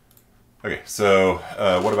 Okay, so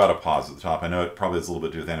what about a pause at the top? I know it probably has a little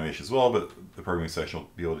bit to do with animation as well, but the programming section will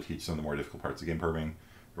be able to teach some of the more difficult parts of game programming.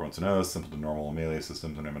 Everyone wants to know, simple to normal melee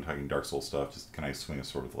systems, and I'm talking Dark Souls stuff, just can I swing a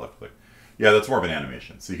sword with the left click? Yeah, that's more of an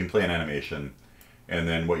animation. So you can play an animation, and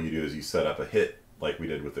then what you do is you set up a hit, like we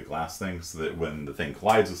did with the glass thing, so that when the thing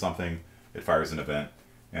collides with something, it fires an event,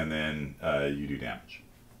 and then you do damage.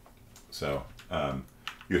 So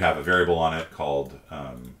you'd have a variable on it called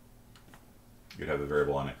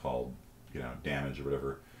damage or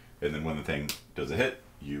whatever, and then when the thing does a hit,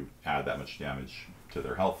 you add that much damage to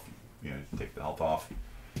their health. You take the health off.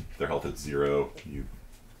 If their health is 0, you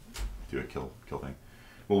do a kill thing.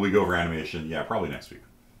 Will we go over animation? Yeah, probably next week.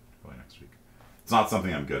 It's not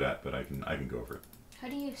something I'm good at, but I can go over it. How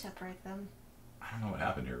do you separate them? I don't know what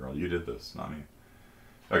happened here, girl. You did this, not me.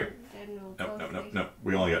 Okay. No.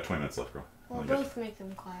 We only got 20 minutes left, girl. We'll both make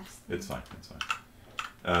them glass. It's fine.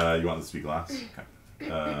 You want this to be glass? Okay.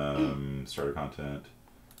 Starter content,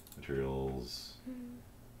 materials,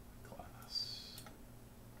 glass.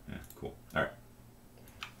 Yeah, cool. All right.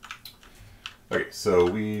 Okay, so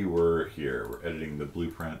we were here. We're editing the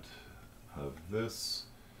blueprint of this.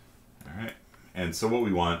 All right. And so what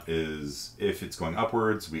we want is, if it's going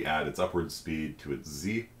upwards, we add its upward speed to its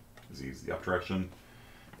z. Z is the up direction.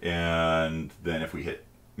 And then if we hit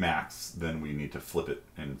max, then we need to flip it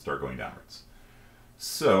and start going downwards.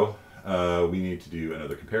 So we need to do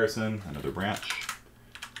another comparison, another branch.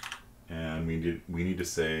 And we need to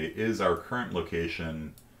say, is our current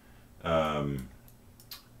location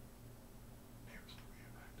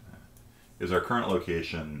is our current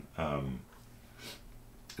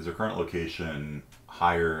location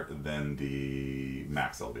higher than the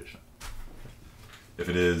max elevation? If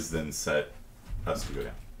it is, then set us to go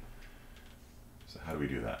down. So how do we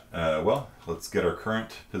do that? Well, let's get our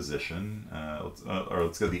current position, or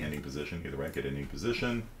let's get the ending position. Either way, get ending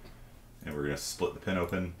position, and we're going to split the pin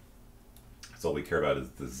open. That's all we care about is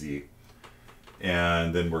the Z.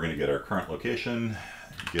 And then we're going to get our current location,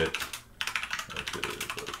 get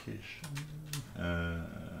location, I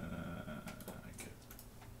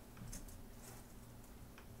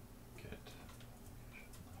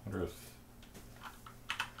wonder if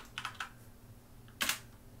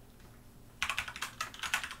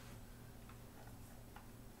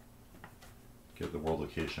get the world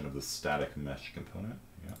location of the static mesh component.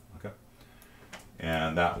 Yeah, okay.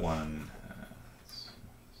 And that one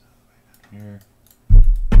here.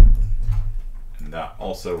 And that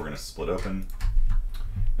also we're going to split open.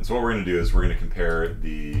 And so what we're going to do is we're going to compare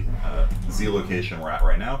the Z location we're at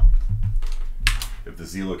right now. If the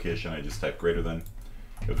Z location, I just type greater than.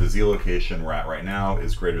 If the Z location we're at right now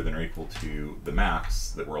is greater than or equal to the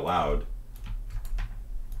max that we're allowed.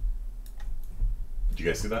 Did you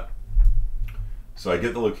guys see that? So I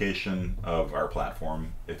get the location of our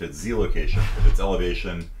platform. If its Z location, if its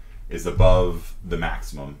elevation is above the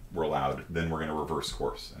maximum we're allowed, then we're going to reverse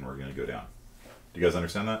course and we're going to go down. Do you guys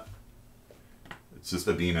understand that? It's just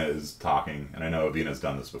Avina is talking, and I know Avina's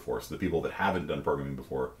done this before, so the people that haven't done programming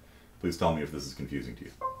before, please tell me if this is confusing to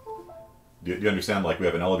you. Do you understand, like we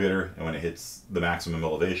have an elevator, and when it hits the maximum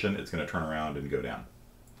elevation, it's going to turn around and go down?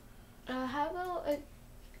 How about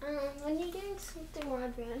when you're doing something more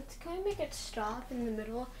advanced, can we make it stop in the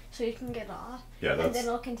middle so you can get off? Yeah, that's... And then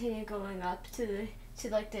it'll continue going up to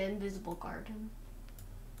like the invisible garden.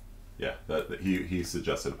 Yeah, he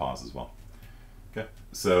suggested a pause as well. Okay,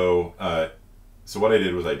 so so what I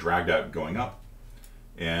did was I dragged out going up,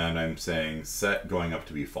 and I'm saying set going up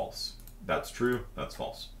to be false. That's true, that's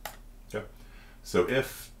false. Okay, so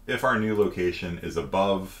if our new location is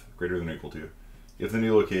above, greater than or equal to, if the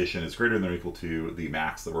new location is greater than or equal to the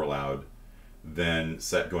max that we're allowed, then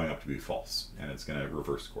set going up to be false, and it's going to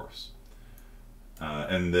reverse course.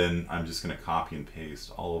 And then I'm just going to copy and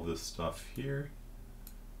paste all of this stuff here,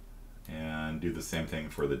 and do the same thing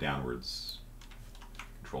for the downwards.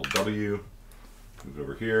 Control W, move it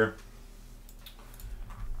over here.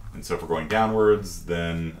 And so if we're going downwards,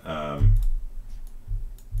 then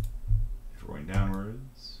if we're going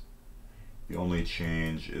downwards, the only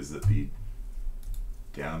change is that the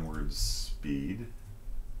downward speed,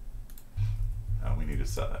 we need to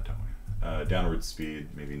set that, don't we? Downward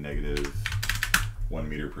speed, maybe -1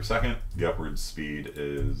 meter per second. The upward speed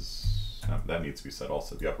is, that needs to be set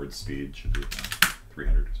also. The upward speed should be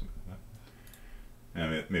 300 or something like that.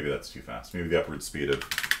 And maybe that's too fast. Maybe the upward speed of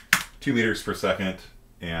 2 meters per second,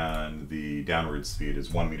 and the downward speed is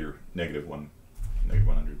 1 meter,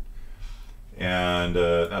 -100. And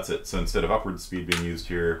that's it. So instead of upward speed being used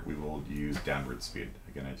here, we will use downward speed.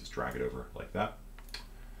 Again, I just drag it over like that.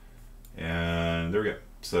 And there we go.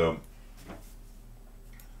 So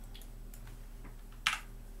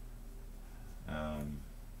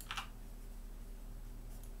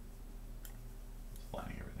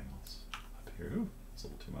lining everything else up here. Ooh, it's a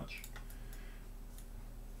little too much.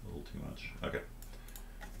 A little too much. Okay.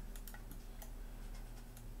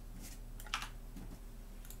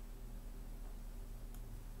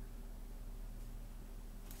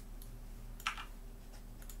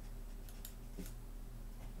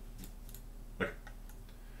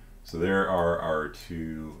 So there are our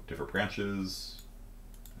two different branches.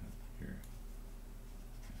 Here.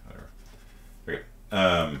 Whatever. Okay.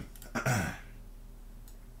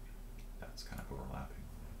 That's kind of overlapping.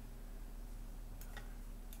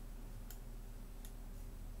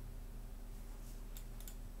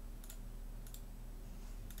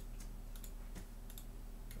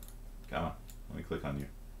 Come on. Let me click on you.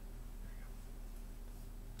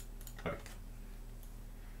 Okay.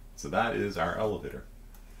 So that is our elevator.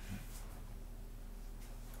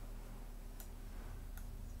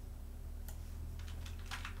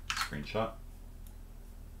 Screenshot.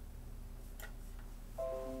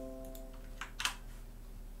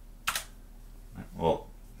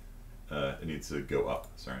 to go up.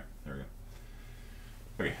 Sorry, there we go.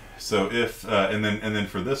 Okay, so if and then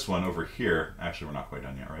for this one over here, actually we're not quite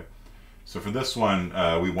done yet, right? So for this one,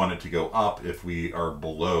 we want it to go up if we are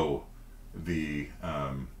below the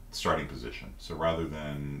starting position. So rather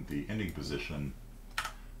than the ending position,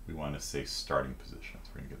 we want to say starting position.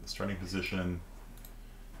 So we're going to get the starting position,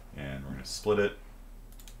 and we're going to split it.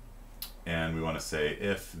 And we want to say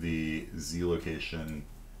if the Z location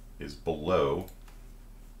is below,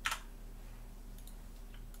 if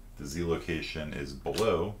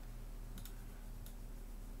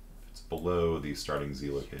it's below the starting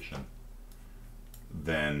Z location,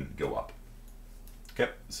 then go up.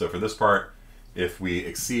 Okay, so for this part, if we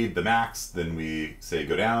exceed the max, then we say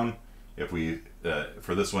go down. If we,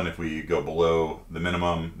 for this one, if we go below the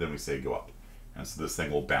minimum, then we say go up. And so this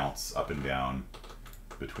thing will bounce up and down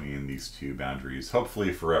between these two boundaries,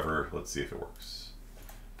 hopefully forever. Let's see if it works.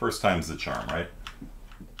 First time's the charm, right?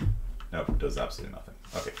 Nope, it does absolutely nothing.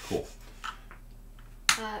 Okay, cool.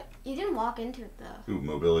 You didn't walk into it though. Ooh,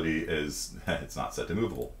 mobility is, it's not set to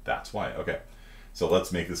movable. That's why, okay. So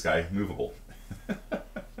let's make this guy movable.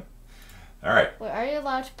 All right. Wait, are you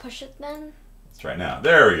allowed to push it then? Let's try it now.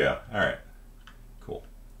 There we go. All right. Cool.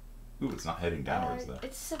 Ooh, it's not heading downwards though.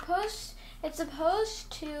 It's supposed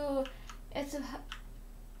to,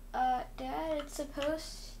 Dad, it's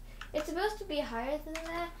supposed to be higher than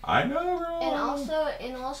that. I know, bro.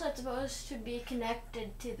 And also it's supposed to be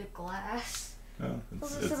connected to the glass. Oh,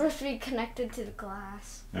 It's supposed to be connected to the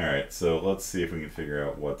glass. All right, so let's see if we can figure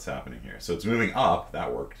out what's happening here. So it's moving up.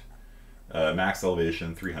 That worked. Max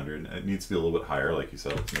elevation 300. It needs to be a little bit higher, like you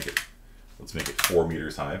said. Let's make it 4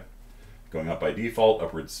 meters high. Going up by default.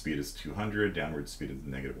 Upward speed is 200. Downward speed is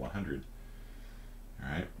negative 100. All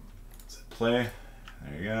right. Let's hit play.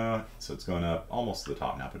 There you go. So it's going up almost to the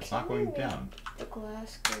top now, but it's not going down. The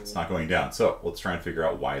glass go. It's not going down. So let's try and figure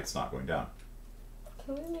out why it's not going down.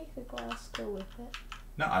 Can we make the glass go with it?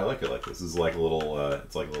 No, I like it like this. This is like a little,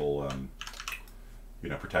 it's like a little, you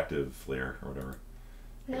know, protective layer or whatever.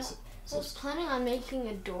 No, Okay, I was planning on making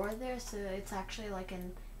a door there, so it's actually like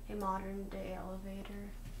a modern day elevator.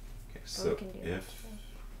 Okay, so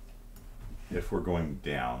if we're going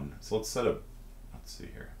down, so let's set up, let's see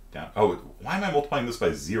here, down. Oh, why am I multiplying this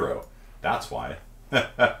by 0? That's why. Look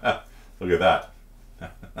at that.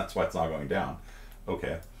 That's why it's not going down.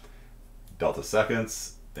 Okay. Delta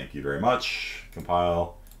seconds. Thank you very much.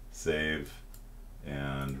 Compile, save,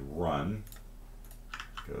 and run.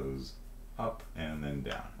 Goes up and then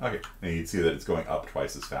down. Okay, and you can see that it's going up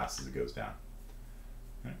twice as fast as it goes down.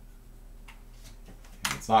 Right.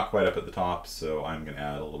 And it's not quite up at the top, so I'm going to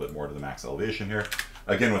add a little bit more to the max elevation here.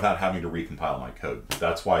 Again, without having to recompile my code.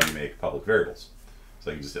 That's why you make public variables. So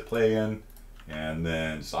you can just hit play again, and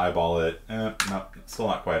then just eyeball it. No, still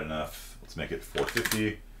not quite enough. Let's make it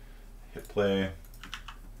 450. Hit play,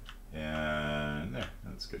 and there,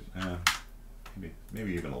 that's good.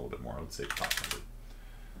 Maybe even a little bit more. I would say 500.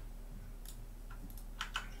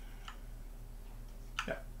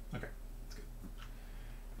 Yeah, okay, that's good.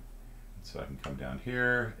 So I can come down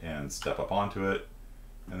here and step up onto it,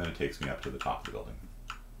 and then it takes me up to the top of the building.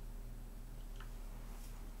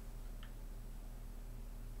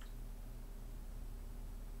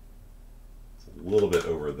 It's a little bit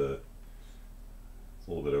over the. It's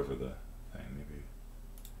a little bit over the thing, maybe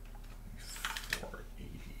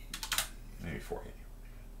 480, maybe 480.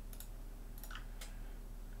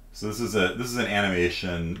 So this is an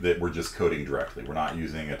animation that we're just coding directly. We're not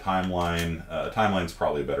using a timeline. A timeline's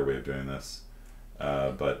probably a better way of doing this,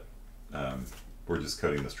 but we're just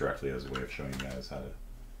coding this directly as a way of showing you guys how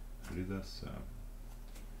to do this. So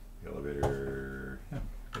the elevator, yeah,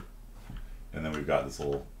 good. And then we've got this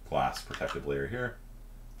little glass protective layer here.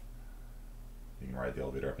 You can ride the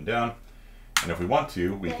elevator up and down, and if we want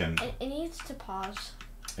to, we can. It needs to pause.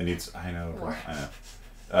 It needs. I know. I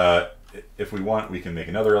know. If we want, we can make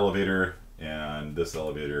another elevator, and this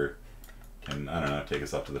elevator can, I don't know, take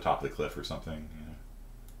us up to the top of the cliff or something. You know.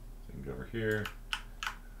 So we can go over here.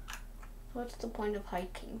 What's the point of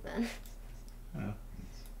hiking then? I don't know.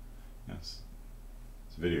 Yes,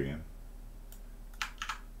 it's a video game.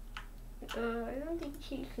 I don't think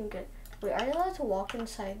you can get. Wait, are you allowed to walk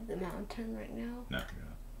inside the mountain right now? No, you're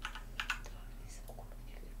not.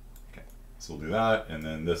 Okay, so we'll do that, and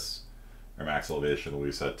then this, our max elevation will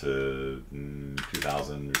be set to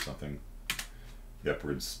 2,000 or something. The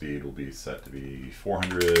upward speed will be set to be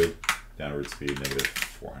 400, downward speed negative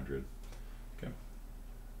 400. Okay.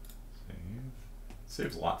 Save.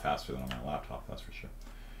 Saves a lot faster than on my laptop, that's for sure.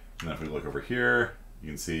 And then if we look over here, you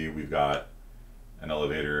can see we've got an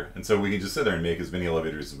elevator, and so we can just sit there and make as many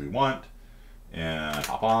elevators as we want and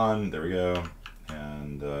hop on. There we go.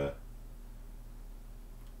 And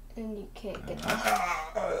And you can't get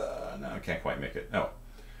no, I can't quite make it. Oh.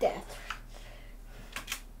 death.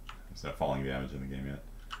 There's no falling damage in the game yet.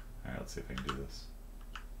 Alright, let's see if I can do this.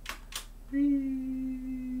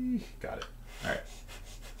 Whee! Got it. Alright.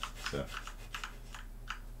 So.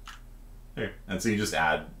 There. And so you just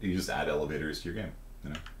add elevators to your game. You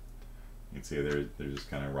know? You can see they're just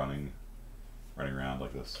kind of running around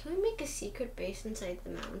like this. Can we make a secret base inside the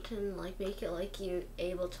mountain? Like make it like you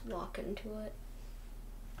able to walk into it?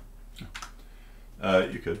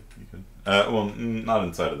 You could. Well, not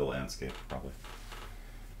inside of the landscape, probably.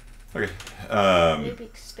 Okay. Maybe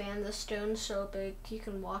expand the stone so big you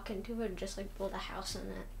can walk into it and just like build a house in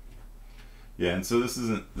it. Yeah, and so this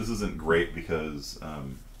isn't great because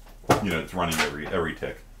you know, it's running every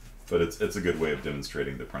tick, but it's a good way of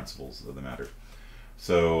demonstrating the principles of the matter.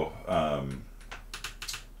 So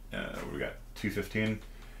what do we got? 215.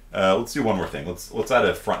 Let's do one more thing. Let's add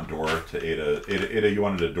a front door to Ada. Ada, you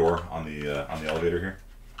wanted a door on the elevator here?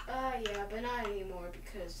 Yeah, but not anymore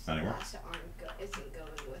because Not anymore? the last arm isn't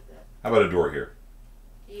going with it. How about a door here?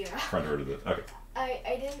 Yeah. Front door to the. Okay.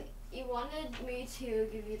 I didn't. You wanted me to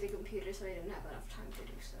give you the computer, so I didn't have enough time to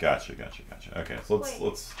do so. Gotcha. Okay, so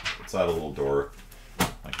let's add a little door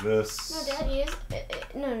like this. No, Daddy,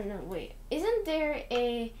 no, wait. Isn't there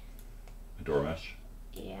a door mesh?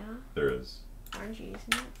 Yeah. There is. Aren't you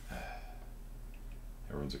using it?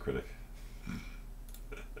 Everyone's a critic.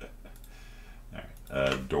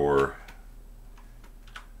 Alright, door.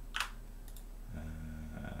 Yeah,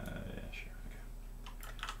 sure. Okay.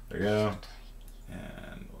 There you go.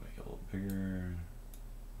 And we'll make it a little bigger,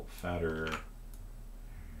 a little fatter.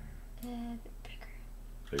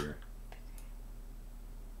 Bigger.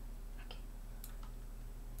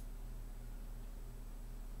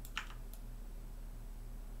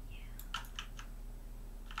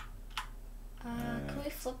 Can we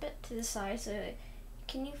flip it to the side? So,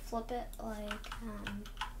 can you flip it like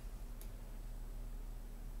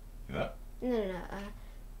That? No.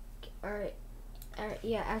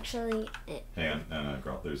 Yeah, actually. Hang on, no,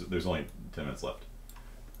 girl. There's only 10 minutes left.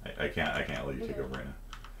 I can't let you take over right now.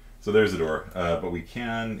 So there's the door, but we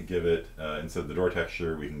can give it instead of the door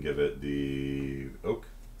texture, we can give it the oak,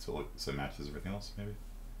 so it matches everything else. Maybe.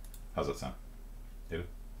 How's that sound, David?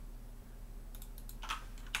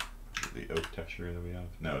 The oak texture that we have.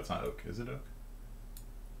 No, it's not oak. Is it oak?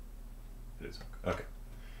 It is oak. Okay.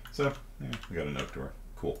 So yeah, we got an oak door.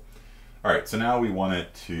 Cool. All right. So now we want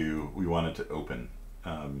it to open.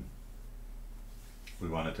 We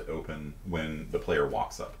want it to open when the player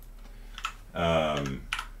walks up.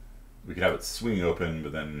 We could have it swing open,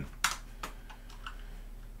 but then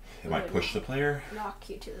it might push the player. Knock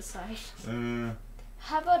you to the side.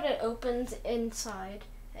 How about it opens inside?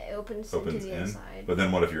 It opens into the inside. But then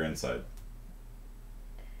what if you're inside?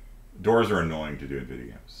 Doors are annoying to do in video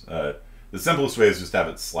games. The simplest way is just have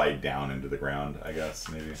it slide down into the ground, I guess,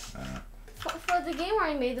 maybe. For the game where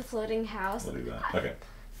I made the floating house... We'll do that. Okay.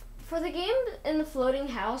 For the game in the floating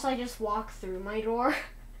house, I just walk through my door.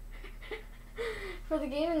 For the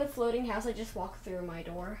game in the floating house, I just walk through my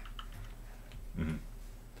door. Mm-hmm.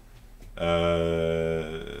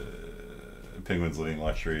 Penguins living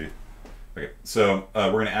luxury. Okay, so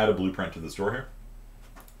we're going to add a blueprint to this door here.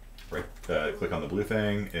 Right, click on the blue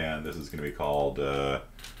thing, and this is going to be called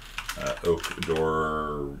oak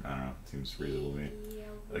door. I don't know, it seems reasonable to me.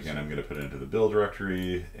 Again, I'm going to put it into the build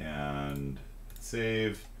directory and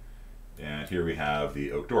save. And here we have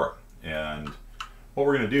the oak door. And what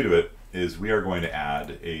we're going to do to it is we are going to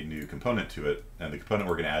add a new component to it. And the component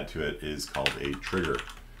we're going to add to it is called a trigger,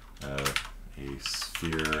 a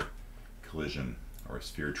sphere collision, or a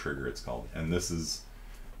sphere trigger it's called. And this is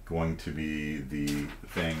going to be the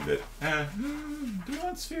thing that, do we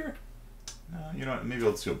want sphere? You know what, maybe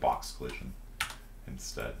let's do a box collision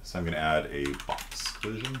instead. So I'm going to add a box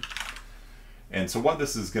collision. And so what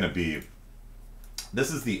this is going to be,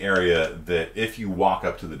 this is the area that if you walk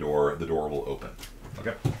up to the door will open.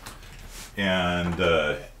 Okay? And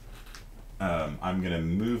I'm going to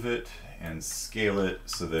move it and scale it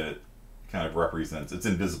so that it kind of represents, it's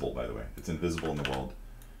invisible, by the way. It's invisible in the world.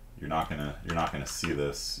 You're not gonna see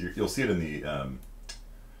this. You'll see it in the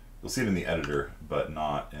editor, but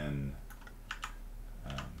not in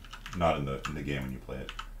the game when you play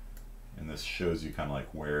it. And this shows you kind of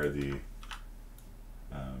like where the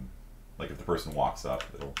like if the person walks up,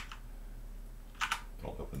 it'll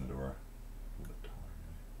open the door. A little bit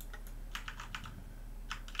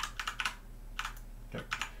taller. Okay.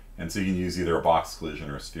 And so you can use either a box collision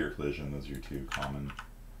or a sphere collision. Those are your two common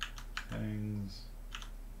things.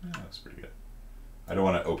 Yeah, that's pretty good. I don't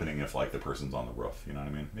want it opening if like the person's on the roof, you know what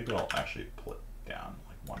I mean? Maybe I'll actually pull it down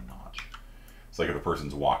like one notch. It's like if a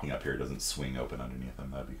person's walking up here, it doesn't swing open underneath them.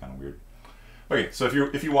 That'd be kind of weird. Okay, so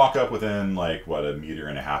if you walk up within like what, 1.5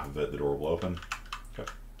 meters of it, the door will open. Okay.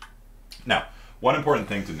 Now, one important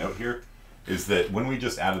thing to note here is that when we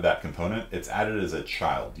just added that component, it's added as a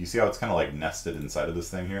child. You see how it's kind of like nested inside of this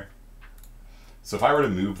thing here? So if I were to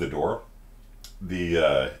move the door,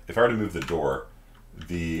 the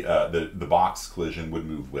box collision would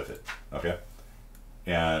move with it. Okay,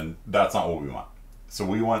 and that's not what we want. So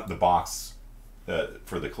we want the box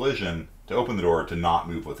for the collision to open the door to not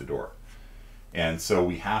move with the door. And so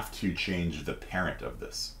we have to change the parent of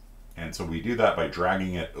this. And so we do that by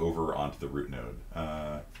dragging it over onto the root node.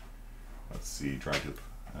 Let's see,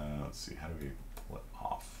 let's see, how do we pull it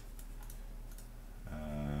off?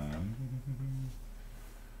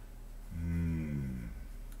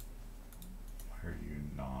 Why are you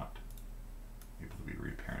not able to be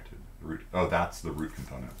reparented? Root, oh, that's the root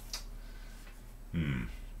component.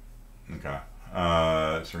 Okay.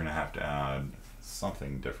 So we're gonna have to add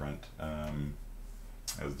something different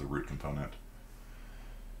as the root component.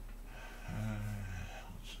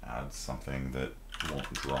 Let's add something that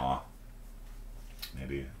won't draw.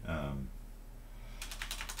 Maybe.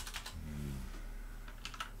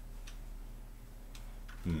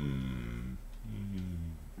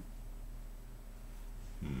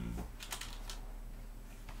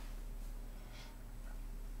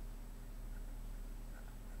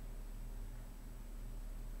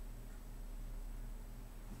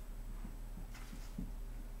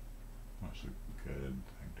 What's a good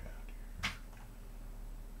thing to add here?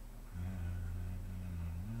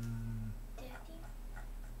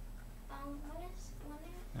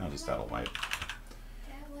 I'll just add a light.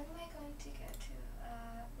 Dad, when am I going to get to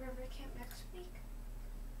River Camp next week?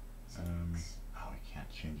 Oh, we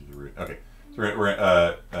can't change the route. Okay, so we're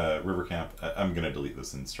at River Camp. I'm going to delete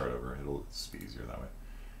this and start over. It'll be easier that way.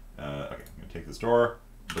 Okay, I'm going to take this door,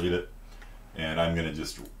 delete it, and I'm going to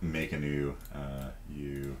just make a new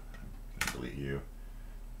U. I'm going to delete U.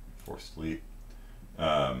 Force delete.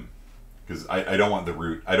 Because I don't want the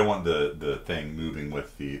root. I don't want the thing moving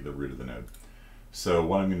with the root of the node. So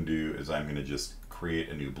what I'm going to do is I'm going to just create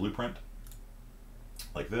a new blueprint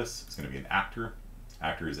like this. It's going to be an actor.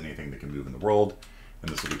 Actor is anything that can move in the world,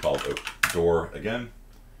 and this will be called door again.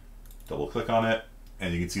 Double click on it,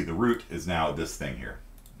 and you can see the root is now this thing here.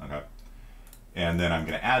 Okay, and then I'm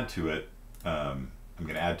going to add to it. I'm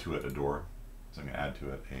going to add to it a door. So I'm going to add to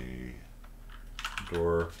it a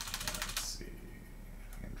door. Let's see,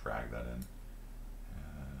 I can drag that in.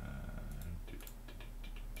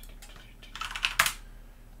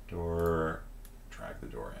 Door, drag the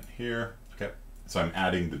door in here. Okay, so I'm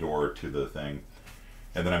adding the door to the thing,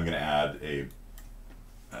 and then I'm going to add a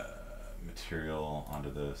material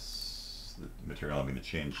onto this. The material I'm going to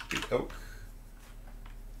change to oak.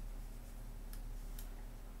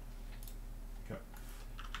 Okay.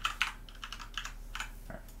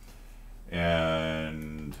 All right.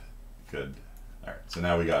 And good. All right. So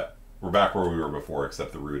now we're back where we were before,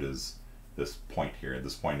 except the root is this point here.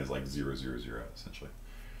 This point is like 0, 0, 0 essentially.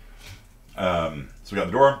 So we got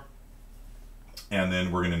the door, and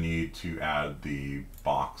then we're going to need to add the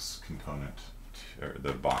box component, or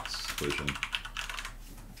the box collision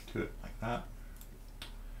to it like that.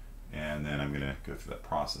 And then I'm going to go through that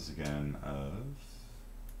process again of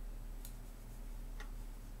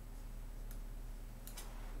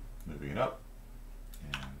moving it up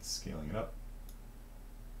and scaling it up.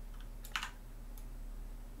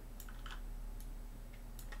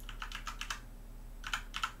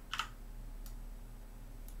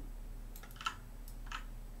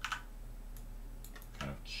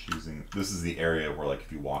 This is the area where, like,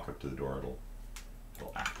 if you walk up to the door,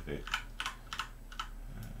 it'll activate.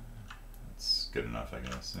 That's good enough, I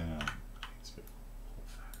guess. Yeah.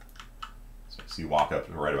 So you walk up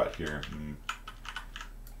to right about here. Make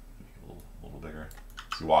it a little bigger.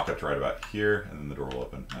 So you walk up to right about here, and then the door will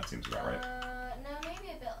open. That seems about right. No,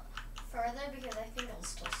 maybe a bit further, because I think it'll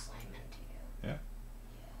still slam into you. Yeah.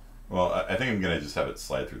 Well, I think I'm gonna just have it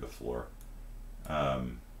slide through the floor.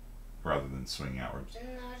 Rather than swinging outwards. No,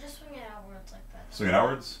 just swing it outwards like that. Swing it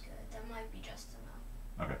outwards? Good. That might be just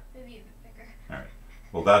enough. Okay. Maybe a bit bigger. All right.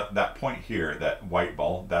 Well, that point here, that white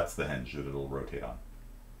ball, that's the hinge that it'll rotate on.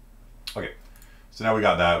 Okay. So now we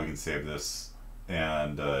got that. We can save this,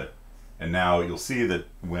 and now you'll see that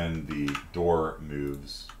when the door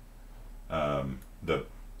moves, the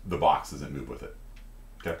box doesn't move with it.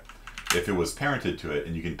 Okay. If it was parented to it,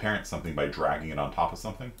 and you can parent something by dragging it on top of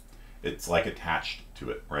something, it's like attached to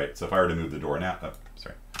it, right? So if I were to move the door now, if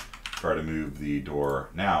I were to move the door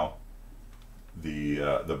now,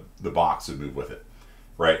 the box would move with it,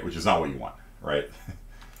 right? Which is not what you want, right?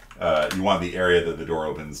 you want the area that the door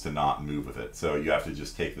opens to not move with it. So you have to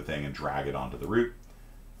just take the thing and drag it onto the root,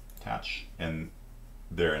 attach, and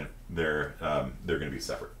they're going to be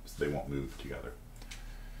separate, so they won't move together.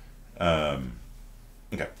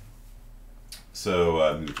 Okay.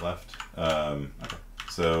 So move left. Okay.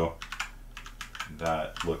 So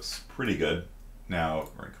that looks pretty good. Now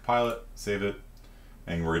we're going to compile it, save it,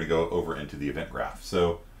 and we're going to go over into the event graph.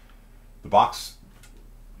 So the box,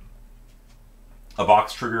 a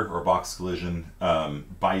box trigger or box collision,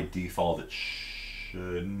 by default it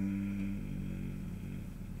should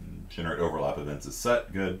generate overlap events is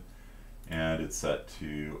set, good, and it's set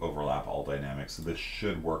to overlap all dynamics. So this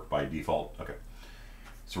should work by default. Okay.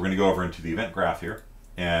 So we're going to go over into the event graph here,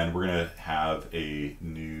 and we're going to have a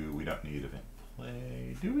new, we don't need event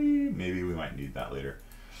play, do we? Maybe we might need that later.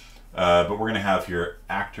 But we're going to have here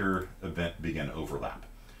actor event begin overlap.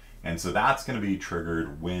 And so that's going to be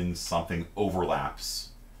triggered when something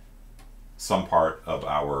overlaps some part of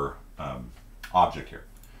our object here.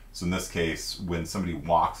 So in this case, when somebody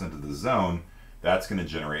walks into the zone, that's going to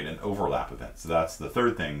generate an overlap event. So that's the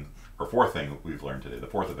third thing, or fourth thing we've learned today, the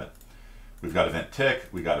fourth event. We've got event tick,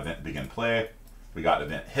 we got event begin play, we got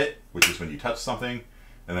event hit, which is when you touch something,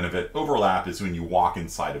 and then event overlap is when you walk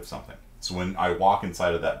inside of something. So when I walk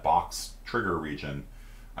inside of that box trigger region,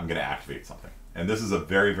 I'm going to activate something. And this is a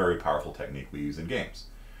very, very powerful technique we use in games.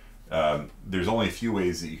 There's only a few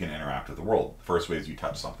ways that you can interact with the world. The first way is you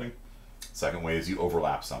touch something. Second way is you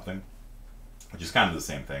overlap something, which is kind of the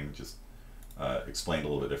same thing, just explained a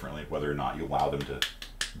little bit differently, whether or not you allow them to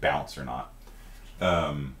bounce or not.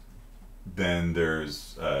 Then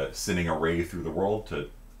there's sending a ray through the world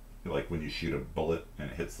to, like when you shoot a bullet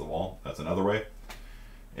and it hits the wall. That's another way.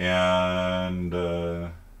 And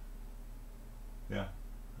yeah,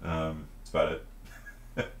 that's about it.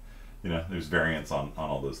 You know, there's variants on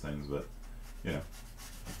all those things, but you know,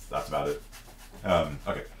 that's about it.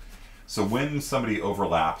 Okay, so when somebody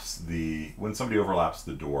overlaps the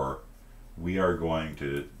door, we are going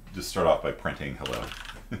to just start off by printing hello.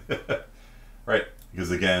 Right,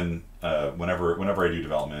 because again, whenever I do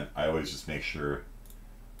development, I always just make sure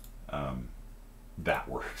that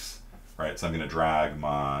works. Right, so I'm going to drag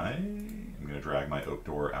my oak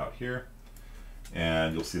door out here,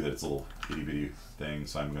 and you'll see that it's a little itty bitty thing.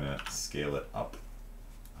 So I'm going to scale it up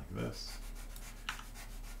like this,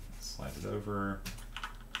 slide it over,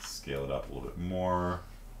 scale it up a little bit more,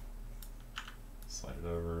 slide it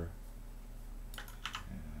over,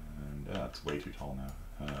 and it's way too tall now.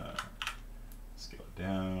 Scale it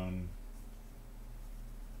down.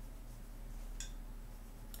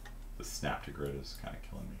 The snap to grid is kind of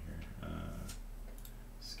killing me here.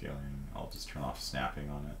 Scaling, I'll just turn off snapping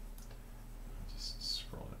on it. I'll just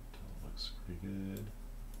scroll it till it looks pretty good.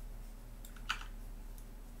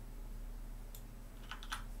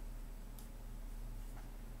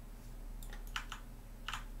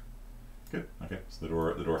 Good. Okay, so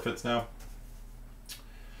the door fits now.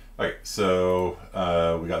 Okay, so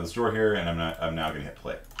we got this door here, and I'm now going to hit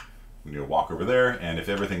play. I'm going to walk over there, and if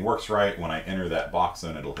everything works right, when I enter that box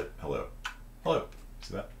zone, it'll hit hello. Hello.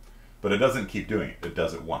 See that? But it doesn't keep doing it. It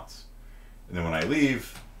does it once. And then when I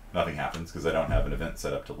leave, nothing happens because I don't have an event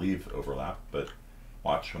set up to leave overlap. But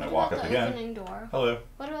watch, when I walk up again, opening door? Hello.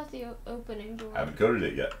 What about the opening door? I haven't coded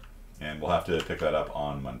it yet, and we'll have to pick that up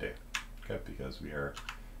on Monday. Okay, because we are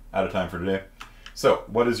out of time for today. So,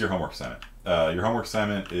 what is your homework assignment? Your homework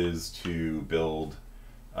assignment is to build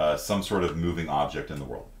some sort of moving object in the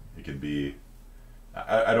world. It can be,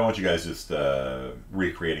 I don't want you guys just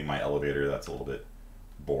recreating my elevator. That's a little bit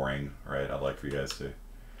boring, right? I'd like for you guys to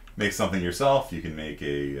make something yourself. You can make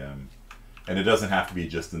a, and it doesn't have to be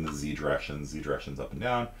just in the Z direction. Z direction's up and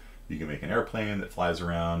down. You can make an airplane that flies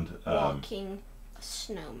around. Walking a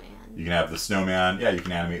snowman. You can have the snowman. Yeah, you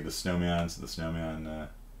can animate the snowman. So the snowman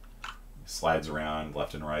slides around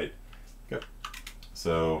left and right. Good.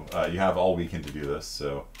 So you have all weekend to do this.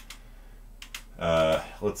 So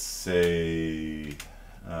let's say,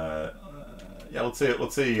 yeah, let's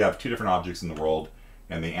say you have two different objects in the world,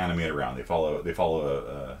 and they animate around. They follow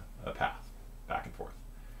a path back and forth.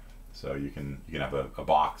 So you can have a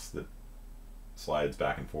box that slides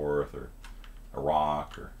back and forth, or a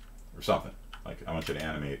rock, or something. Like, I want you to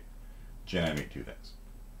animate two things.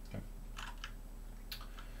 Okay.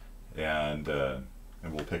 And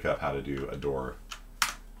we'll pick up how to do a door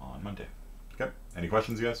on Monday. Okay. Any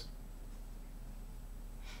questions, you guys?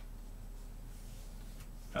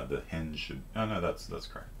 The hinge should. Oh no, that's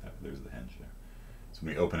correct. There's the hinge there. So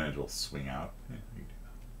when we open it, it'll swing out. Yeah, you can do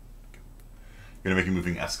that. Okay. You're gonna make a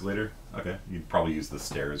moving escalator. Okay. You'd probably use the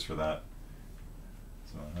stairs for that.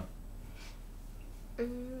 So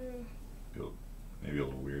maybe maybe a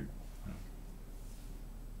little weird.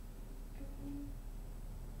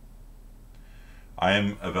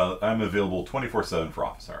 I'm available 24/7 for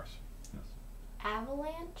office hours. Yes.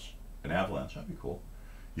 Avalanche? An avalanche, that'd be cool.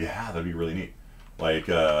 Yeah, that'd be really neat. Like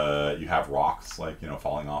you have rocks, like, you know,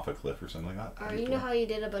 falling off a cliff or something like that. Or you know how you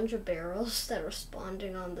did a bunch of barrels that were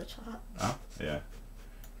spawning on the top? Oh, yeah.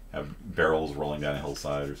 Have barrels rolling down a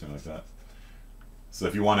hillside or something like that. So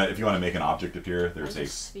if you want to make an object appear,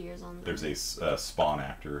 there's spheres on there's a spawn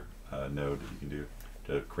actor node that you can do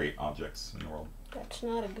to create objects in the world. That's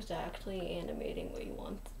not exactly animating what you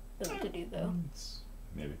want them to do, though.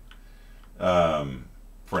 Maybe.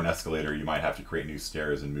 For an escalator, you might have to create new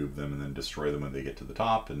stairs and move them, and then destroy them when they get to the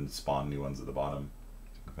top, and spawn new ones at the bottom,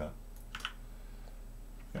 like that.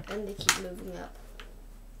 Okay. And they keep moving up.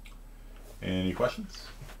 Any questions?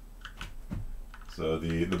 So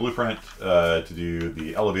the blueprint to do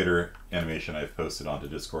the elevator animation I've posted onto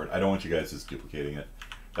Discord. I don't want you guys just duplicating it.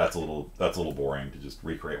 That's a little boring to just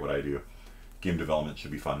recreate what I do. Game development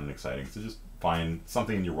should be fun and exciting. So just find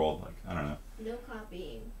something in your world, like, I don't know. No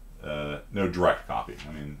copying. No direct copy.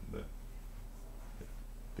 I mean,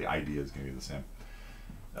 the idea is going to be the same.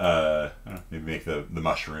 I don't know, maybe make the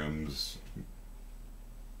mushrooms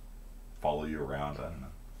follow you around. I don't know.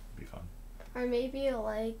 It'd be fun. Or maybe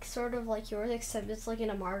like sort of like yours, except it's like in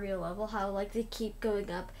a Mario level, how like they keep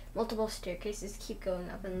going up, multiple staircases keep going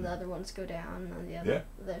up, and the other ones go down on the other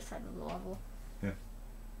side of the level. Yeah.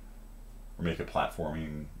 Or make a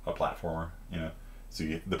platformer, you know, so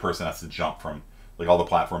the person has to jump from, like, all the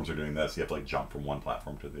platforms are doing this. You have to like jump from one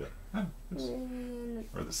platform to the other.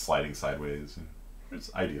 Or the sliding sideways.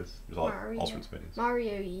 There's ideas. There's all sorts of ideas.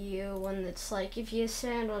 Mario U, one that's like if you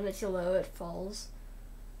stand on it too low, it falls.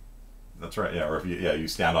 That's right, yeah. Or if you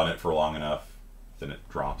stand on it for long enough, then it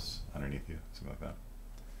drops underneath you, something like that.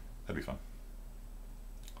 That'd be fun.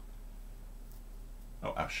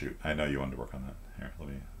 Oh, shoot! I know you wanted to work on that. Here, let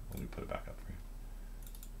me put it back up for you.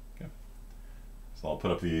 Okay. So I'll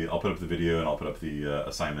put up the video, and I'll put up the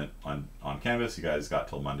assignment on Canvas. You guys got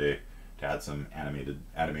till Monday to add some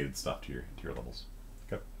animated stuff to your levels.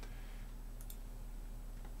 Okay.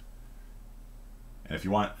 And if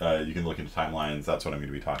you want, you can look into timelines. That's what I'm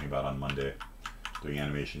going to be talking about on Monday, doing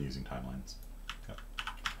animation using timelines. Okay.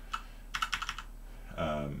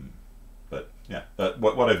 But yeah,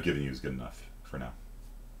 what I've given you is good enough for now.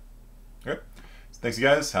 Okay. So thanks, you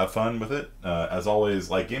guys. Have fun with it. As always,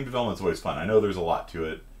 like, game development is always fun. I know there's a lot to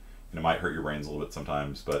it, and it might hurt your brains a little bit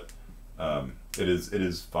sometimes, but it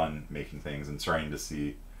is fun making things and trying to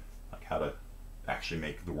see like how to actually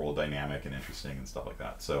make the world dynamic and interesting and stuff like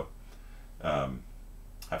that. So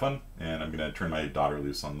have fun, and I'm gonna turn my daughter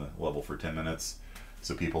loose on the level for 10 minutes.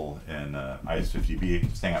 So people in IS-50B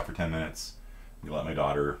just hang out for 10 minutes. You let my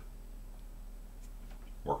daughter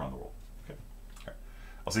work on the world. Okay.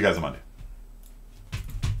 I'll see you guys on Monday.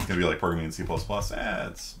 It's gonna be like programming in C++.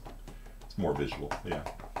 It's more visual. Yeah,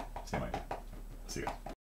 same idea. See you guys.